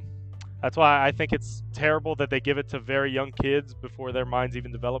bad thing. That's why I think it's terrible that they give it to very young kids before their minds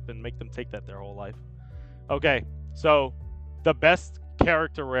even develop and make them take that their whole life. Okay, so the best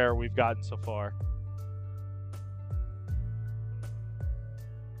character rare we've gotten so far.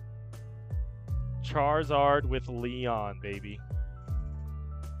 Charizard with Leon, baby.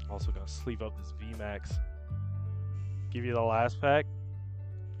 Also gonna sleeve up this Vmax. Give you the last pack.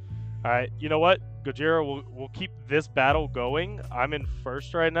 Alright, you know what? Gojira, we'll keep this battle going. I'm in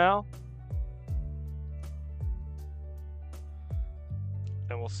first right now.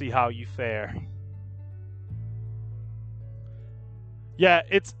 And we'll see how you fare. Yeah,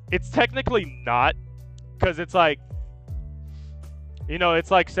 it's technically not. Because it's like... You know,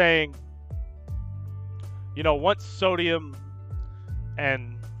 it's like saying... You know, once sodium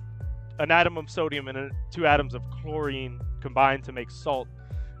and an atom of sodium and 2 atoms of chlorine combine to make salt,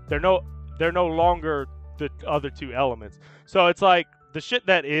 they're no longer the other 2 elements. So it's like the shit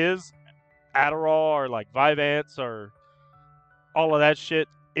that is Adderall or like Vyvanse or all of that shit,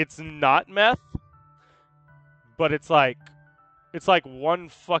 it's not meth, but it's like one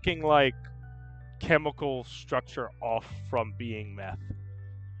fucking like chemical structure off from being meth.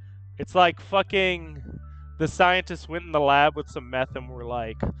 It's like fucking the scientists went in the lab with some meth and were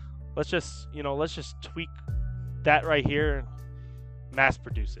like, let's just tweak that right here and mass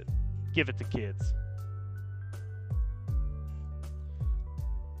produce it. Give it to kids.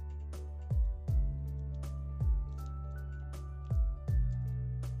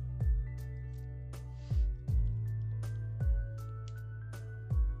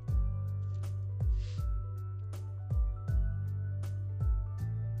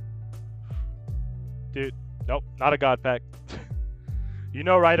 Dude, nope, not a god pack. You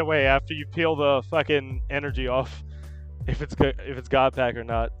know right away after you peel the fucking energy off if it's good, if it's god pack or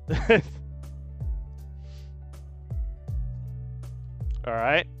not. All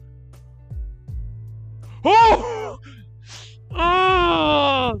right. Oh!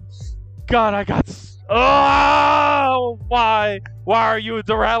 Oh! God, I got. Oh! Why? Why are you a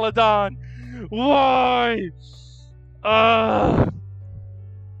Duraludon? Why? God,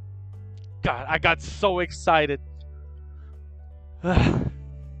 I got so excited. Oh,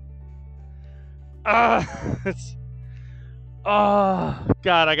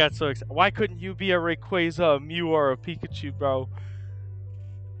 God, I got so excited. Why couldn't you be a Rayquaza, a Mew, or a Pikachu, bro?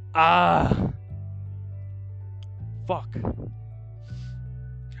 Fuck.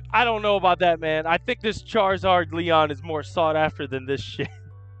 I don't know about that, man. I think this Charizard Leon is more sought after than this shit.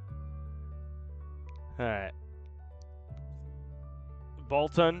 Alright.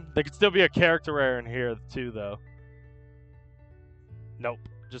 Bolton. There could still be a character rare in here, too, though. Nope.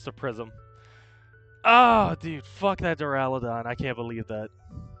 Just a Prism. Oh, dude. Fuck that Duraludon. I can't believe that.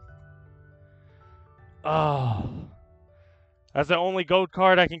 Oh. That's the only gold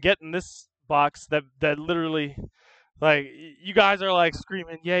card I can get in this box that literally... Like, you guys are, like,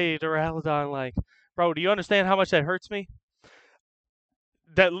 screaming, yay, Duraludon. Like, bro, do you understand how much that hurts me?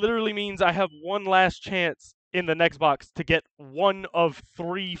 That literally means I have one last chance in the next box to get one of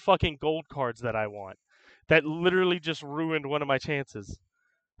 3 fucking gold cards that I want. That literally just ruined one of my chances.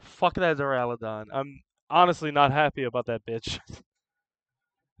 Fuck that Duraludon. I'm honestly not happy about that bitch.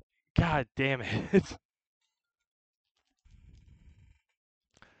 God damn it.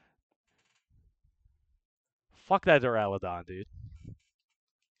 Fuck that Duraludon, dude.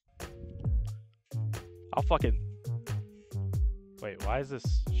 I'll fucking... Wait, why is this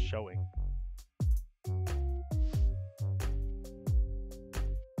showing?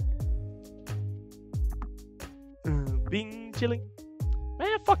 Bing, chilling.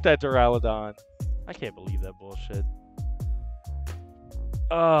 Man, fuck that Duraludon. I can't believe that bullshit.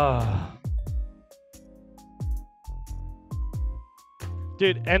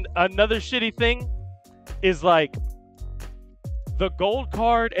 Dude, and another shitty thing is like the gold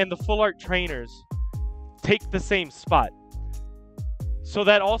card and the full art trainers take the same spot. So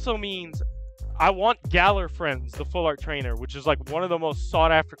that also means I want Galar Friends, the full art trainer, which is like one of the most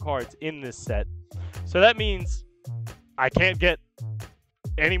sought after cards in this set. So that means I can't get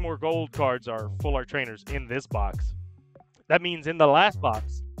any more gold cards or full art trainers in this box. That means in the last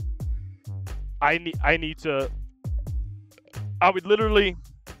box, I would literally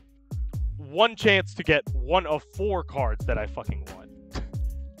one chance to get one of 4 cards that I fucking want.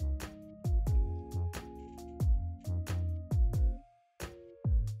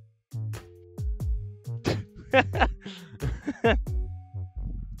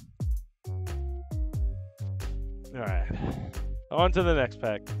 Alright. On to the next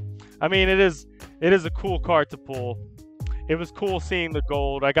pack. I mean, it is a cool card to pull. It was cool seeing the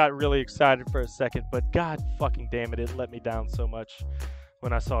gold. I got really excited for a second, but god fucking damn it, it let me down so much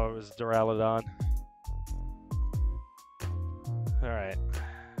when I saw it was Duraludon. Alright.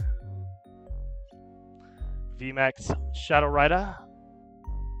 Vmax Shadow Rider.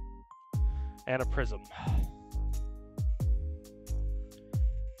 And a Prism.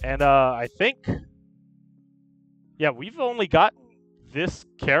 And I think... Yeah, we've only gotten this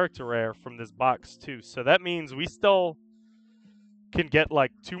character rare from this box too. So that means we still can get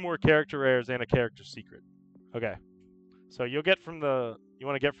like 2 more character rares and a character secret. Okay. So you'll get from the... You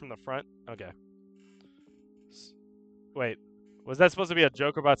want to get from the front? Okay. Wait. Was that supposed to be a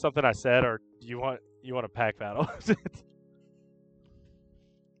joke about something I said, or do you want a pack battle?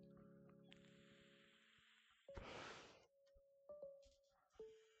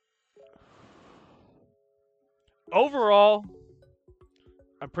 Overall,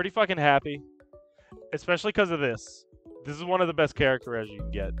 I'm pretty fucking happy. Especially because of this. This is one of the best character rares you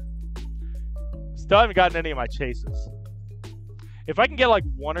can get. Still haven't gotten any of my chases. If I can get like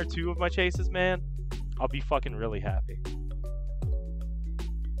 1 or 2 of my chases, man, I'll be fucking really happy.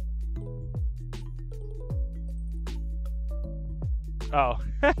 Oh.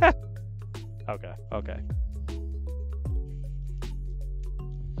 Okay, okay.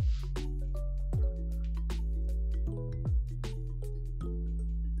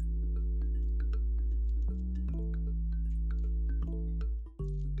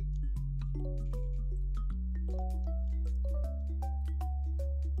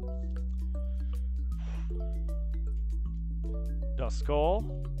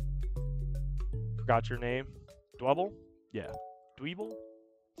 Skull. Forgot your name. Dwebble? Yeah. Dweeble?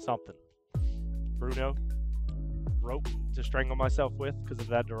 Something. Bruno. Rope to strangle myself with because of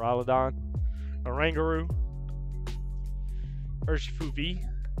that Duraludon. Oranguru, Urshifu V,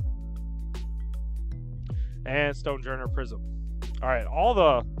 and Stonejourner Prism. Alright, all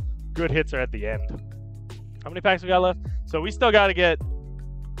the good hits are at the end. How many packs we got left? So we still got to get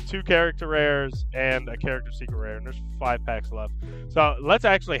 2 character rares and a character secret rare, and there's 5 packs left. So let's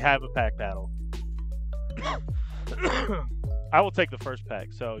actually have a pack battle. I will take the first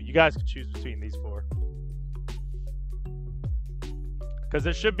pack, so you guys can choose between these 4. Because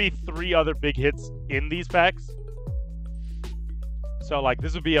there should be 3 other big hits in these packs. So, like,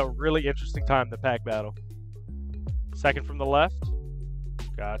 this would be a really interesting time to pack battle. Second from the left.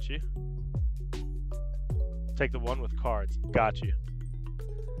 Got you. Take the one with cards. Got you.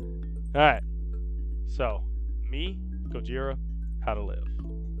 Alright. So, me, Gojira, How to Live.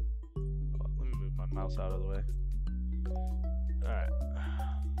 Let me move my mouse out of the way. Alright.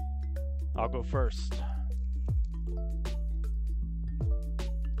 I'll go first.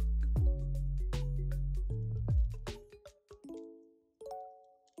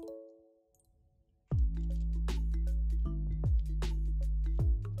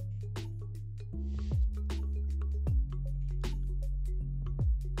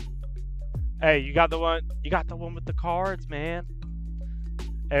 Hey, you got the one with the cards, man.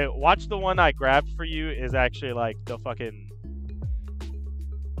 Hey, watch the one I grabbed for you is actually like the fucking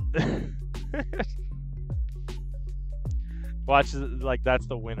watch, like that's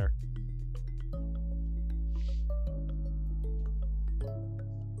the winner.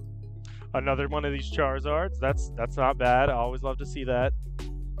 Another one of these Charizards. That's not bad. I always love to see that.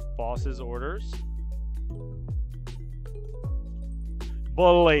 Boss's Orders.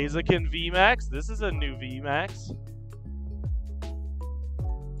 Blaziken Vmax. This is a new Vmax.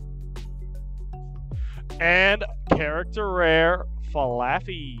 And character rare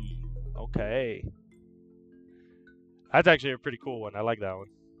Falafi. Okay. That's actually a pretty cool one. I like that one.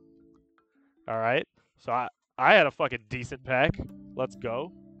 Alright. So I had a fucking decent pack. Let's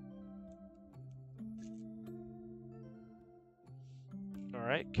go.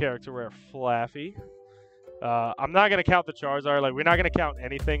 Alright. Character rare Flaffy. I'm not gonna count the Charizard. Like, we're not gonna count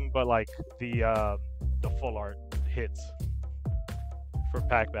anything but like the full art hits for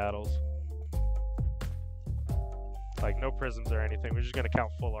pack battles. Like no prisms or anything. We're just gonna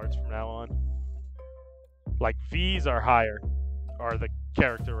count full arts from now on. Like V's are higher, are the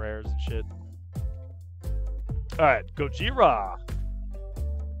character rares and shit. All right, Gojira.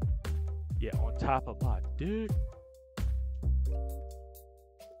 Yeah, on top of my dude.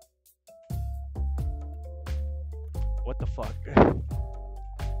 What the fuck?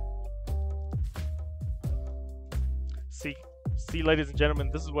 See, ladies and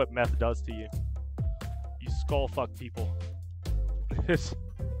gentlemen, this is what meth does to you. You skull fuck people.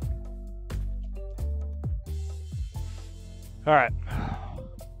 Alright.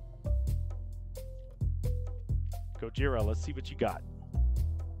 Gojira, let's see what you got.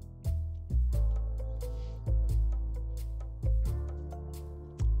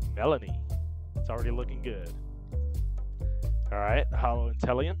 Melanie. It's already looking good. Alright, Hollow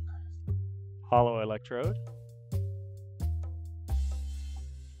Intellion. Hollow Electrode.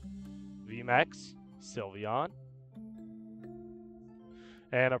 Vmax. Sylveon.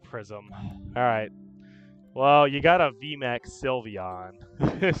 And a Prism. Alright. Well, you got a Vmax Sylveon.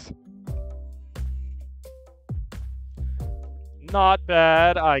 Not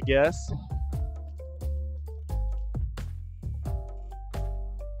bad, I guess.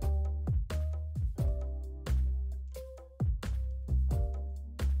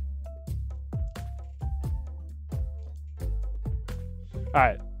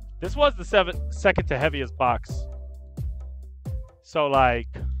 Alright. This was the second to heaviest box. So, like,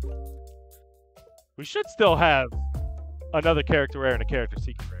 we should still have another character rare and a character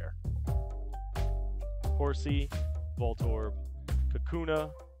secret rare. Horsey, Voltorb,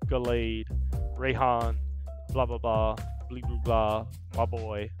 Kakuna, Gallade, Rayhan, blah blah blah, blee blah blah, my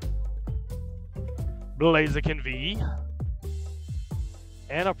boy. Blaziken V.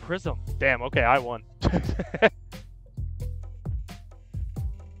 And a Prism. Damn, okay, I won.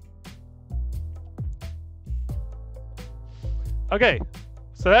 Okay,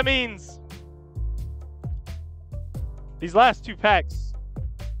 so that means these last 2 packs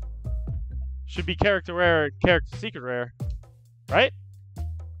should be character rare and character secret rare, right?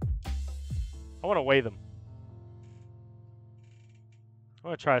 I want to weigh them. I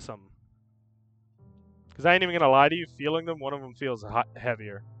want to try something. Because I ain't even going to lie to you, feeling them, one of them feels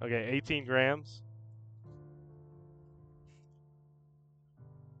heavier. Okay, 18 grams.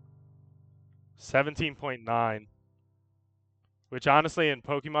 17.9. Which, honestly, in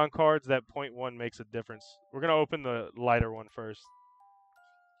Pokemon cards, that 0.1 makes a difference. We're going to open the lighter one first.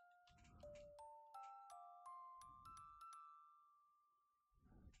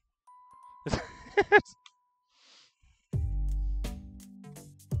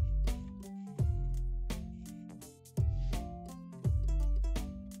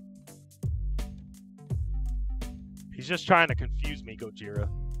 He's just trying to confuse me, Gojira.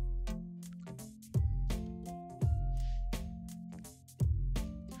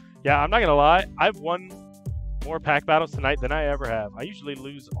 Yeah, I'm not gonna lie. I've won more pack battles tonight than I ever have. I usually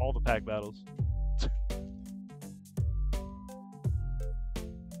lose all the pack battles.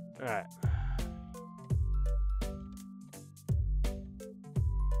 Alright.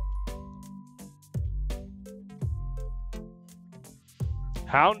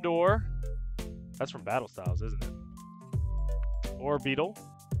 Houndor. That's from Battle Styles, isn't it? Or Beetle.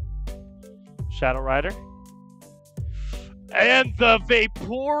 Shadow Rider. And the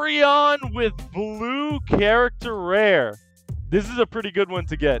Vaporeon with blue character rare. This is a pretty good one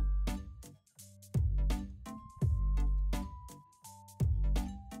to get.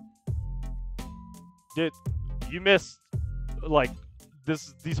 Dude, you missed, like,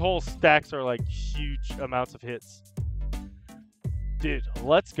 these whole stacks are like huge amounts of hits. Dude,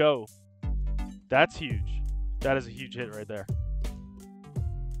 let's go. That's huge. That is a huge hit right there.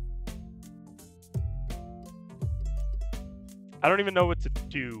 I don't even know what to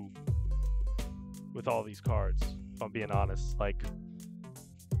do with all these cards, if I'm being honest. Like,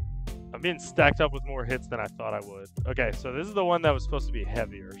 I'm being stacked up with more hits than I thought I would. Okay, so this is the one that was supposed to be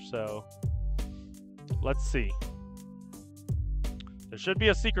heavier, so let's see. There should be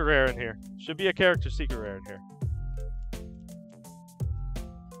a secret rare in here. Should be a character secret rare in here.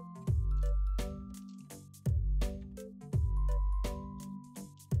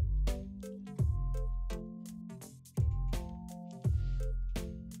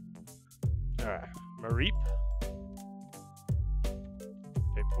 Alright, Mareep.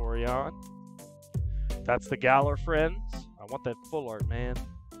 Vaporeon. That's the Galar friends. I want that full art, man.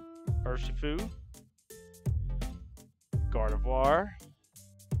 Urshifu. Gardevoir.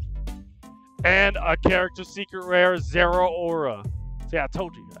 And a character secret rare, Zeraora. See, I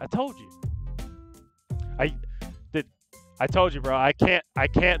told you. I told you. I told you, bro. I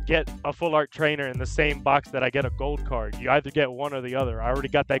can't get a full art trainer in the same box that I get a gold card. You either get one or the other. I already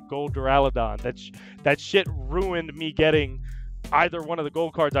got that gold Duraludon. That shit ruined me getting either one of the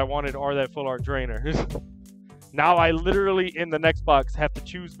gold cards I wanted or that full art trainer. Now I literally in the next box have to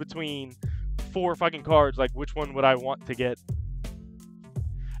choose between 4 fucking cards. Like, which one would I want to get?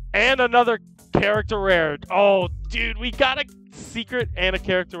 And another character rare. Oh, dude, we got a secret and a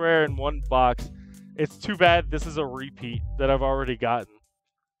character rare in one box. It's too bad this is a repeat that I've already gotten.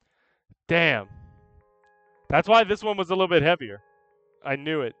 Damn. That's why this one was a little bit heavier. I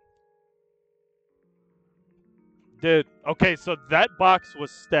knew it. Dude, okay, so that box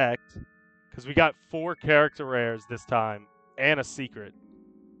was stacked because we got 4 character rares this time and a secret.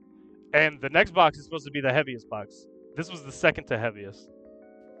 And the next box is supposed to be the heaviest box. This was the second to heaviest.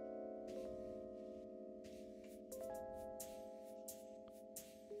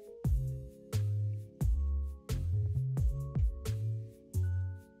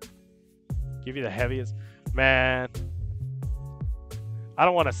 Give you the heaviest. Man. I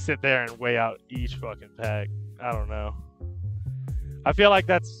don't want to sit there and weigh out each fucking pack. I don't know. I feel like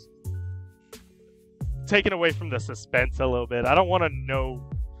that's taken away from the suspense a little bit. I don't want to know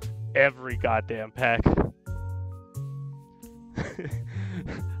every goddamn pack.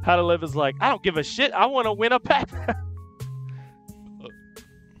 How to Live is like, I don't give a shit. I want to win a pack.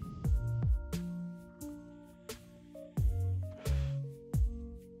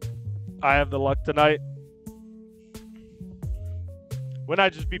 I have the luck tonight. Wouldn't I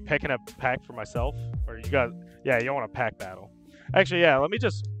just be picking a pack for myself? Or you guys, yeah, you want a pack battle. Actually, yeah, let me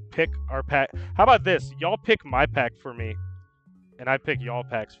just pick our pack. How about this? Y'all pick my pack for me. And I pick y'all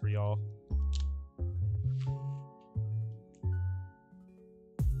packs for y'all.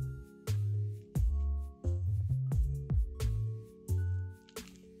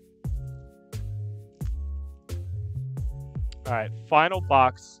 Alright, final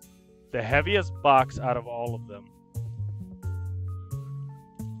box. The heaviest box out of all of them.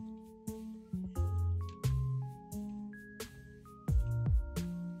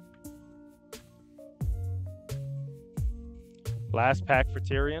 Last pack for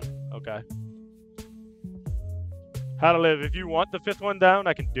Tyrion? Okay. How to Live. If you want the 5th one down,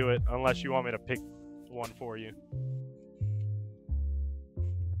 I can do it. Unless you want me to pick one for you.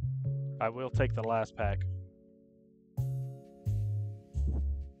 I will take the last pack.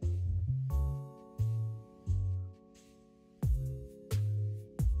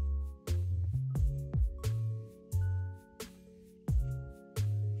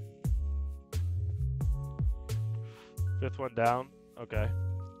 Fifth one down. Okay.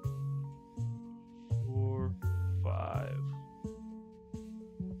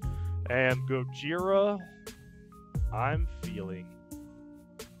 And Gojira, I'm feeling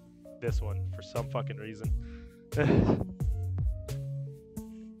this one for some fucking reason.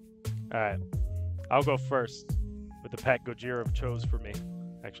 Alright, I'll go first with the pack Gojira chose for me.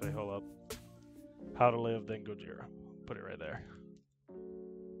 Actually, hold up. How to Live, then Gojira. Put it right there.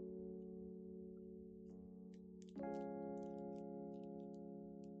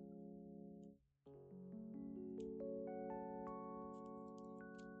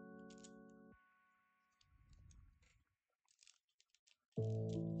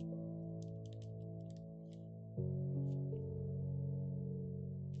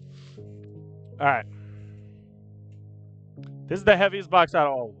 Alright. This is the heaviest box out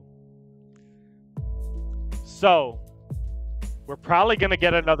of all of them. So, we're probably going to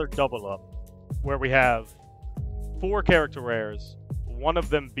get another double up where we have 4 character rares, one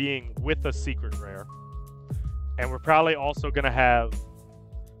of them being with a secret rare. And we're probably also going to have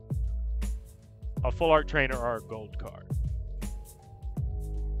a full art trainer or a gold card.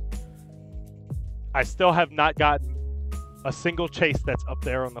 I still have not gotten a single chase that's up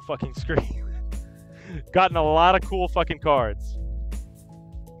there on the fucking screen. Gotten a lot of cool fucking cards.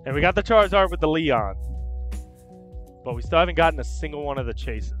 And we got the Charizard with the Leon. But we still haven't gotten a single one of the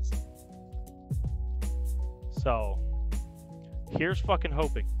chases. So, here's fucking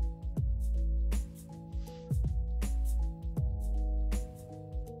hoping.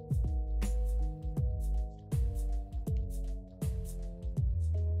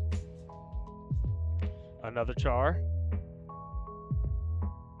 Another Char.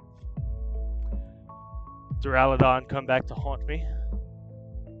 Duraludon come back to haunt me.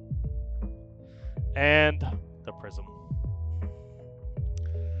 And the Prism.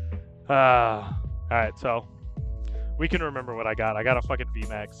 Alright, so we can remember what I got. I got a fucking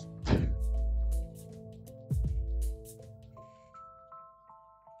Vmax.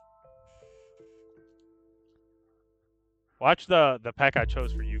 Watch the pack I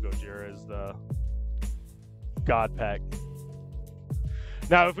chose for you, Gojira, is the God pack.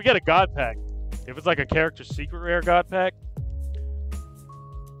 Now, if we get a God pack, if it's like a character secret rare God pack,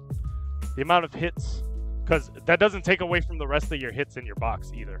 the amount of hits, because that doesn't take away from the rest of your hits in your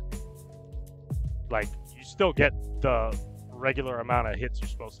box either. Like, you still get the regular amount of hits you're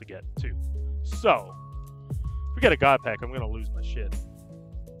supposed to get too. So, if we get a God pack, I'm going to lose my shit.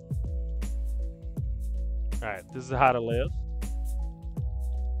 Alright, this is How to Live.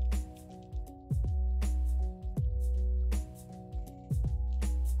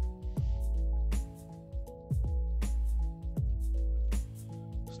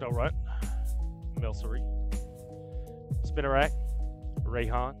 Snorunt, Milcery, Spinarak,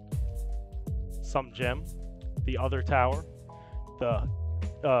 Rayhan, Some Gem, the Other Tower, the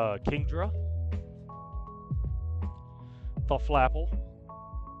Kingdra, the Flapple,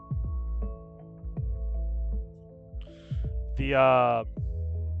 the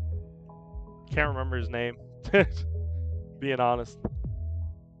can't remember his name, being honest,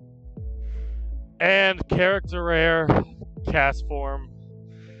 and character rare, cast form.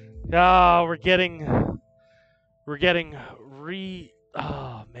 Oh, we're getting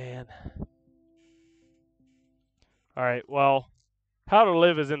oh man. Alright, well, How to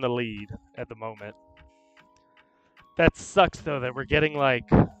Live is in the lead at the moment. That sucks though that we're getting like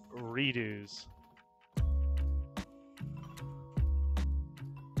redos.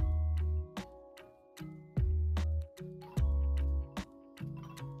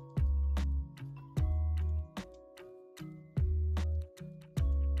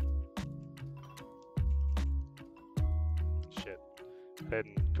 And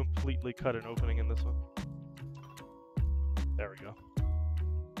completely cut an opening in this one. There we go.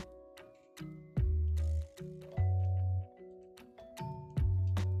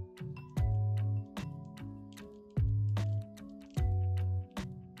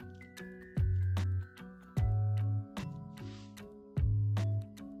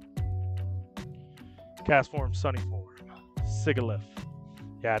 Cast form, Sunny form, Sigilyph.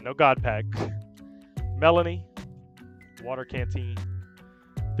 Yeah, no God pack. Melanie, Water Canteen.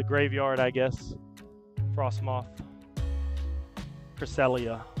 The Graveyard, I guess. Frostmoth.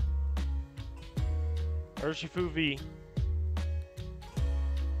 Cresselia. Urshifu V.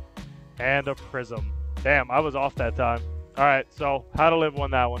 And a Prism. Damn, I was off that time. Alright, so How to Live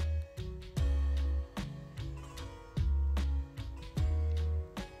won that one.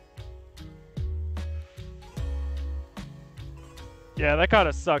 Yeah, that kind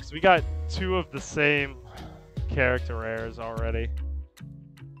of sucks. We got 2 of the same character rares already.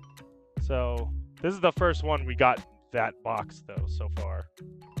 So, this is the first one we got that box, though, so far.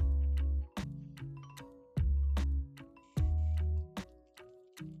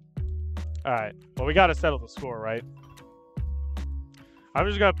 Alright. Well, we gotta settle the score, right? I'm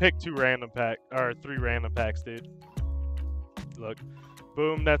just gonna pick 3 random packs, dude. Look.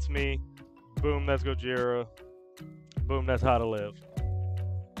 Boom, that's me. Boom, that's Gojira. Boom, that's How to Live.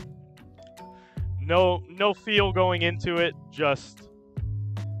 No feel going into it, just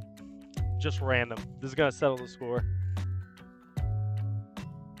random. This is gonna settle the score.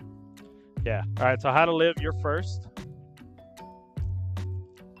 Yeah. Alright, so How to Live, you're first.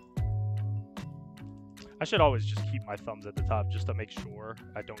 I should always just keep my thumbs at the top just to make sure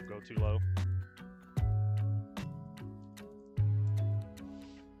I don't go too low.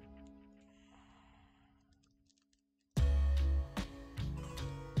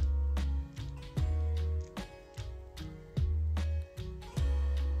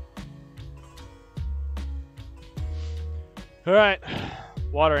 Alright.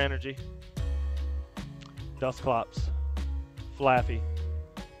 Water energy. Dustclops. Flaffy.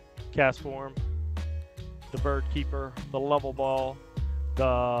 Cast form. The Bird Keeper, the Level Ball,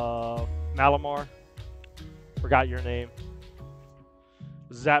 the Malamar, forgot your name,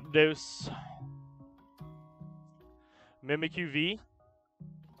 Zapdos, Mimikyu V,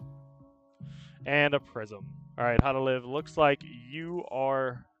 and a Prism. All right, How to Live. Looks like you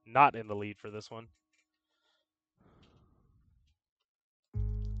are not in the lead for this one.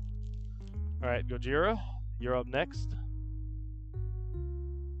 All right, Gojira, you're up next.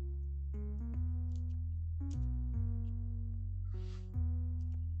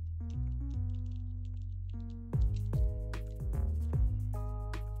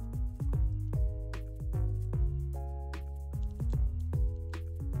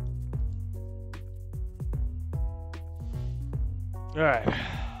 All right.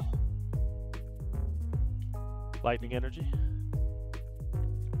 Lightning energy.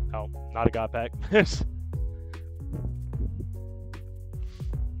 Oh, not a God pack.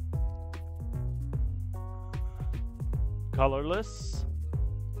 Colorless.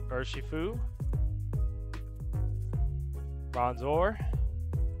 Urshifu. Bronzor.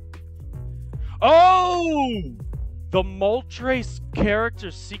 Oh! The Moltres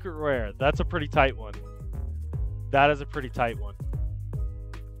character secret rare. That's a pretty tight one. That is a pretty tight one.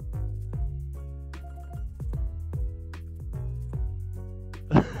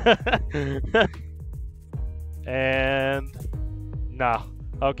 And nah.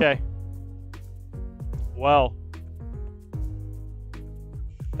 Okay. Well,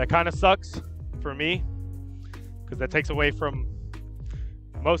 that kind of sucks for me because that takes away from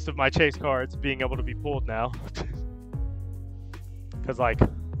most of my chase cards being able to be pulled now. Because, like,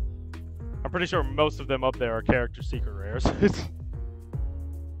 I'm pretty sure most of them up there are character secret rares.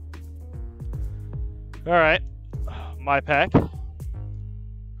 Alright. My pack.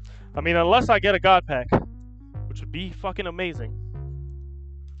 I mean, unless I get a God pack, which would be fucking amazing.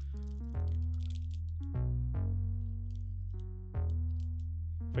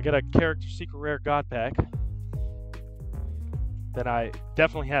 If I get a character secret rare God pack, then I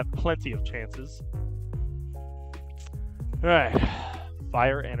definitely have plenty of chances. Alright.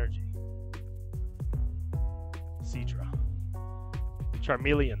 Fire energy. Seadra.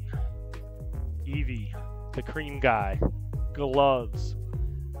 Charmeleon. Eevee. The Cream Guy. Gloves.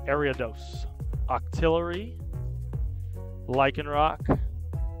 Ariados. Octillery. Lycanroc.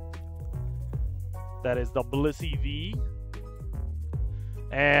 That is the Blissey V.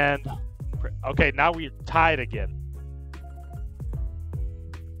 And okay, now we're tied again.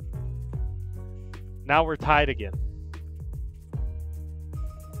 Now we're tied again.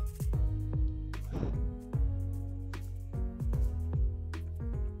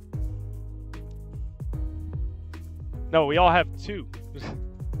 No, we all have 2.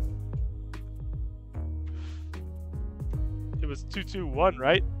 It was 2-2-1,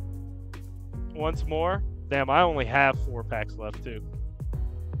 right? Once more. Damn, I only have 4 packs left, too.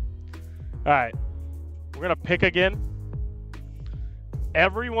 Alright. We're going to pick again.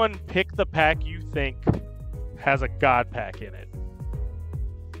 Everyone pick the pack you think has a God pack in it.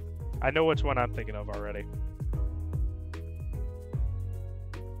 I know which one I'm thinking of already.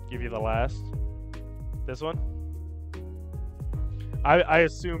 Give you the last. This one? I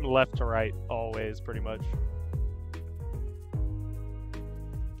assume left to right always, pretty much.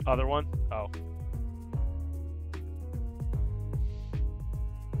 Other one? Oh.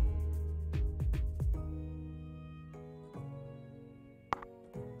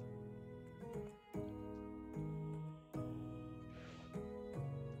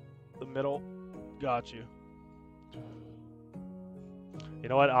 The middle. Got you. You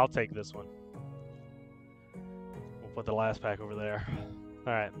know what? I'll take this one. We'll put the last pack over there.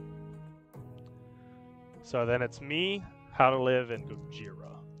 Alright. So then it's me, How to Live, and Gojira.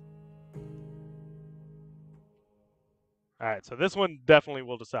 Alright, so this one definitely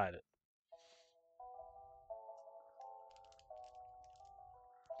will decide it.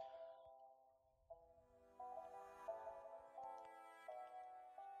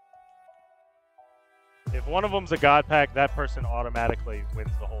 If one of them's a God pack, that person automatically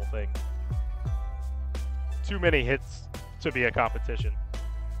wins the whole thing. Too many hits to be a competition.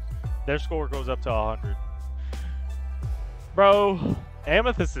 Their score goes up to 100. Bro,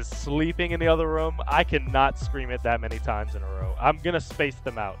 Amethyst is sleeping in the other room. I cannot scream it that many times in a row. I'm going to space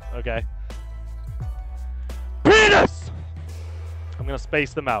them out, okay? Penis! I'm going to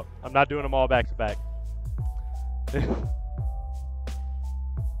space them out. I'm not doing them all back to back.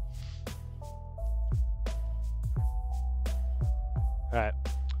 Alright.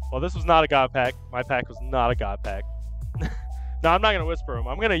 Well, this was not a God pack. My pack was not a God pack. No, I'm not going to whisper them.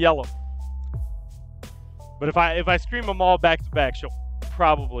 I'm going to yell them. But if I scream them all back to back, she'll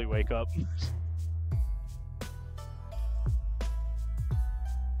probably wake up.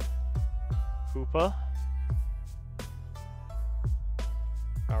 Hoopa.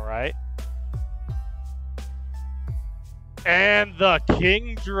 Alright. And the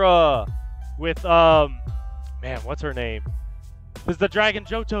Kingdra with, man, what's her name? This is the Dragon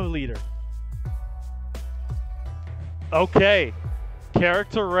Johto leader. Okay.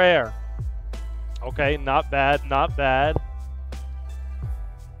 Character rare. Okay, not bad, not bad.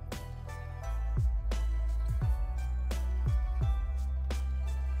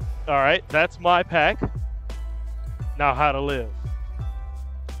 Alright, that's my pack. Now how to live.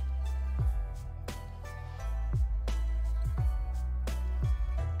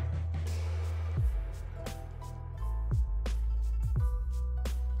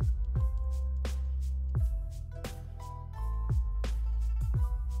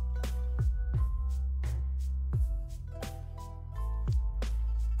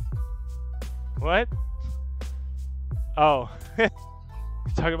 What? Oh. You're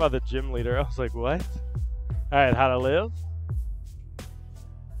talking about the gym leader. I was like, what? Alright, how to live?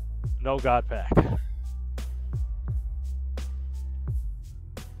 No God pack.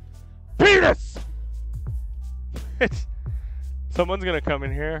 Penis! Someone's gonna come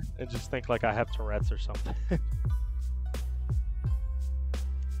in here and just think like I have Tourette's or something.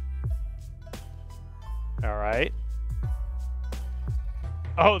 Alright.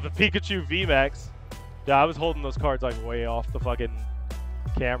 Oh, the Pikachu Vmax. Yeah, I was holding those cards like way off the fucking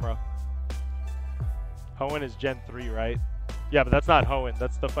camera. Hoenn is Gen 3, right? Yeah, but that's not Hoenn.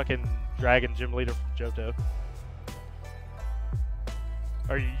 That's the fucking Dragon Gym Leader from Johto.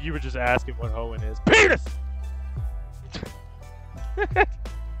 Or you were just asking what Hoenn is. Penis!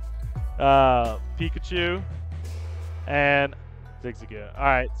 Pikachu and Zigzagoon.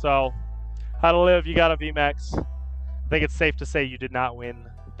 Alright, so how to live, you got a Vmax. I think it's safe to say you did not win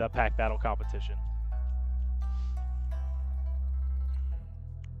the pack battle competition.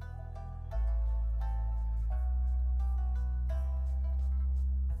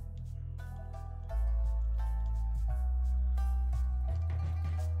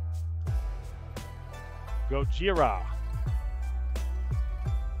 Gojira.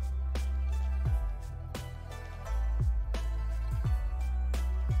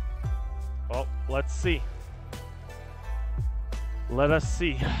 Well, let's see. Let us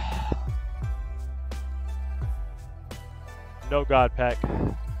see. No God pack.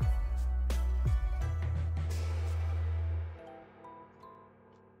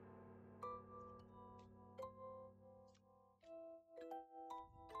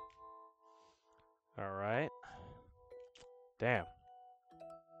 All right. Damn.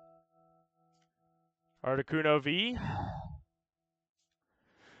 Articuno V.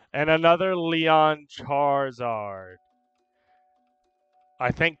 And another Leon Charizard.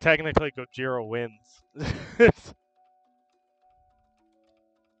 I think technically Gojira wins.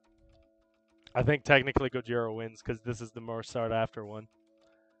 I think technically Gojira wins because this is the more sought after one.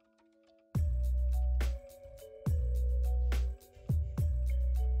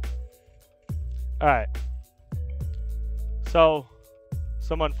 Alright. So,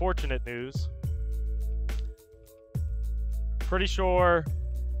 some unfortunate news. Pretty sure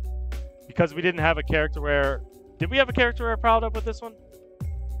because we didn't have a character rare. Did we have a character rare piled up with this one?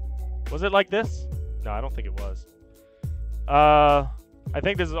 Was it like this? No, I don't think it was. I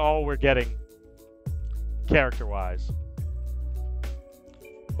think this is all we're getting character-wise.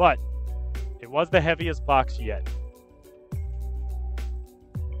 But it was the heaviest box yet.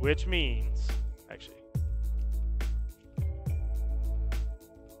 Which means, actually.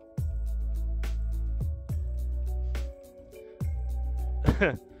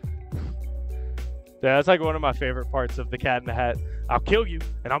 Yeah, that's like one of my favorite parts of the Cat in the Hat. I'll kill you,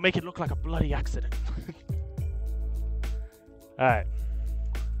 and I'll make it look like a bloody accident. Alright.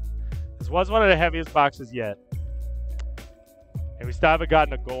 This was one of the heaviest boxes yet. And we still haven't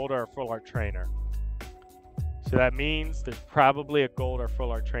gotten a gold or a full art trainer. So that means there's probably a gold or full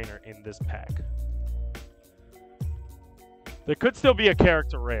art trainer in this pack. There could still be a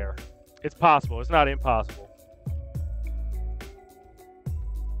character rare. It's possible. It's not impossible.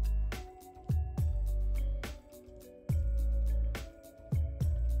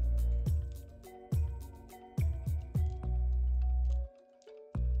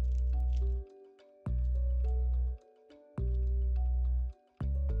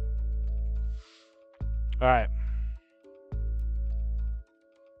 All right.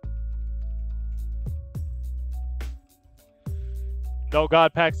 No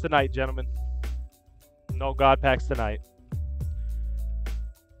God packs tonight, gentlemen. No God packs tonight.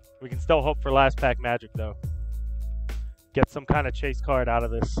 We can still hope for last pack magic, though. Get some kind of chase card out of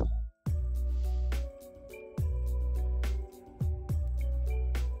this.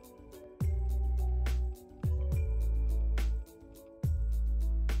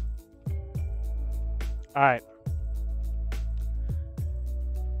 All right.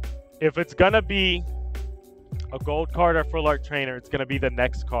 If it's going to be a gold card or full art trainer, it's going to be the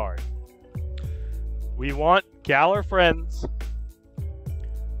next card. We want Galar Friends,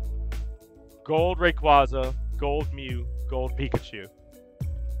 gold Rayquaza, gold Mew, gold Pikachu.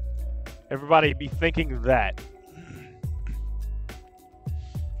 Everybody be thinking that.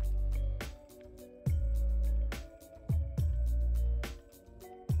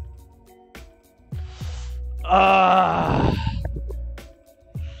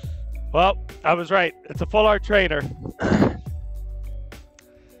 Well, I was right. It's a full art trainer.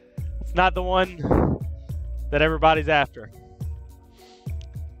 It's not the one that everybody's after.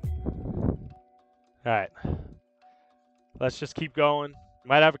 All right. Let's just keep going.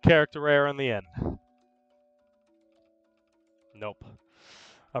 Might have a character rare in the end. Nope.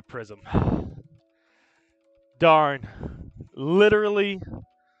 A prism. Darn. Literally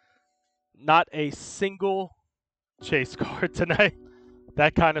not a single chase card tonight.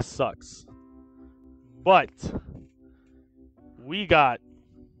 That kind of sucks. But we got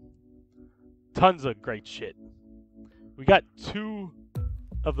tons of great shit. We got 2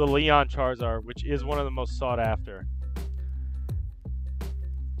 of the Leon Charizard, which is one of the most sought after.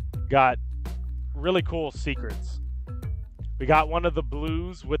 Got really cool secrets. We got one of the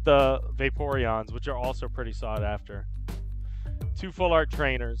blues with the Vaporeons, which are also pretty sought after. 2 full art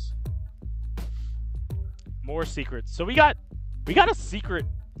trainers. More secrets. So we got a secret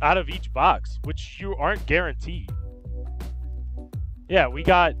out of each box, which you aren't guaranteed. Yeah, we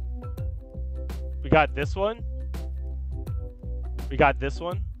got this one. We got this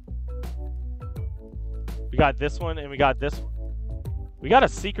one. We got this one, and we got this one. We got a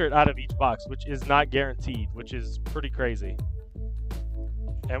secret out of each box, which is not guaranteed, which is pretty crazy.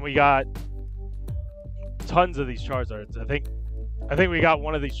 And we got tons of these Charizards. I think we got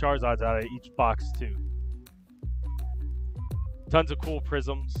one of these Charizards out of each box too. Tons of cool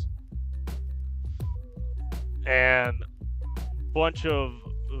prisms. And a bunch of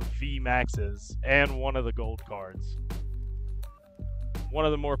Vmaxes and one of the gold cards. One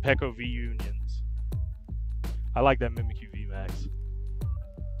of the more Peko V unions. I like that Mimikyu Vmax.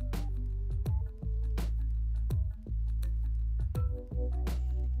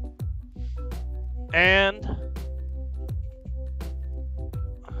 And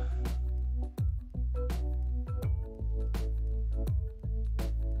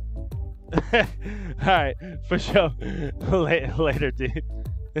alright, for sure. Later, dude.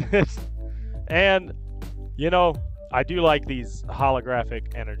 And, you know, I do like these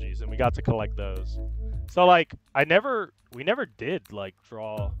holographic energies, and we got to collect those. So, like, we never did, like,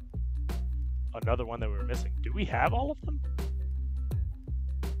 draw another one that we were missing. Do we have all of them?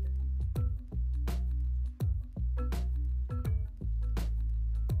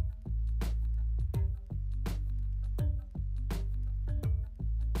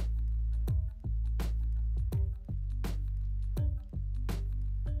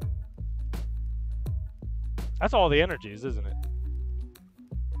 That's all the energies, isn't it?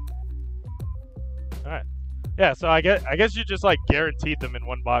 All right. Yeah, so I guess you just like guaranteed them in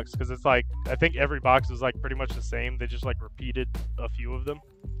one box because it's like I think every box is like pretty much the same. They just like repeated a few of them.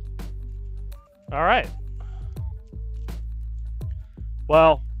 All right.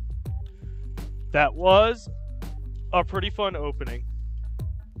 Well, that was a pretty fun opening.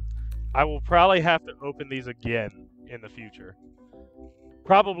 I will probably have to open these again in the future.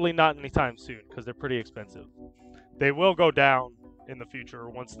 Probably not anytime soon because they're pretty expensive. They will go down in the future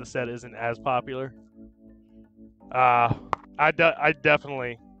once the set isn't as popular. I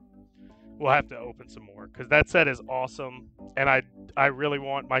definitely we'll have to open some more because that set is awesome, and I really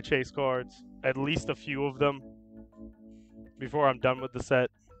want my chase cards, at least a few of them, before I'm done with the set.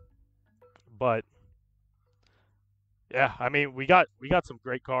 But yeah, I mean we got some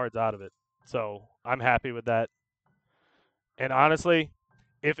great cards out of it, so I'm happy with that. And honestly,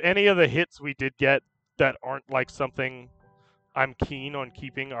 if any of the hits we did get that aren't like something I'm keen on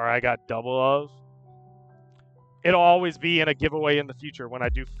keeping or I got double of, it'll always be in a giveaway in the future when I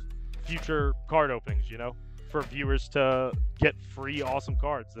do future card openings, you know, for viewers to get free awesome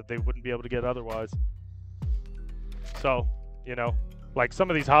cards that they wouldn't be able to get otherwise. So, you know, like some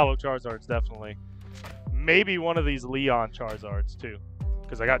of these holo Charizards definitely. Maybe one of these Leon Charizards too,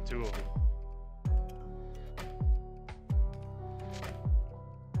 because I got 2 of them.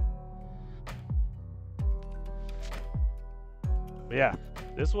 But yeah,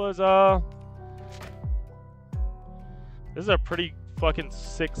 this was this is a pretty fucking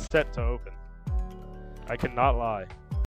sick set to open. I cannot lie.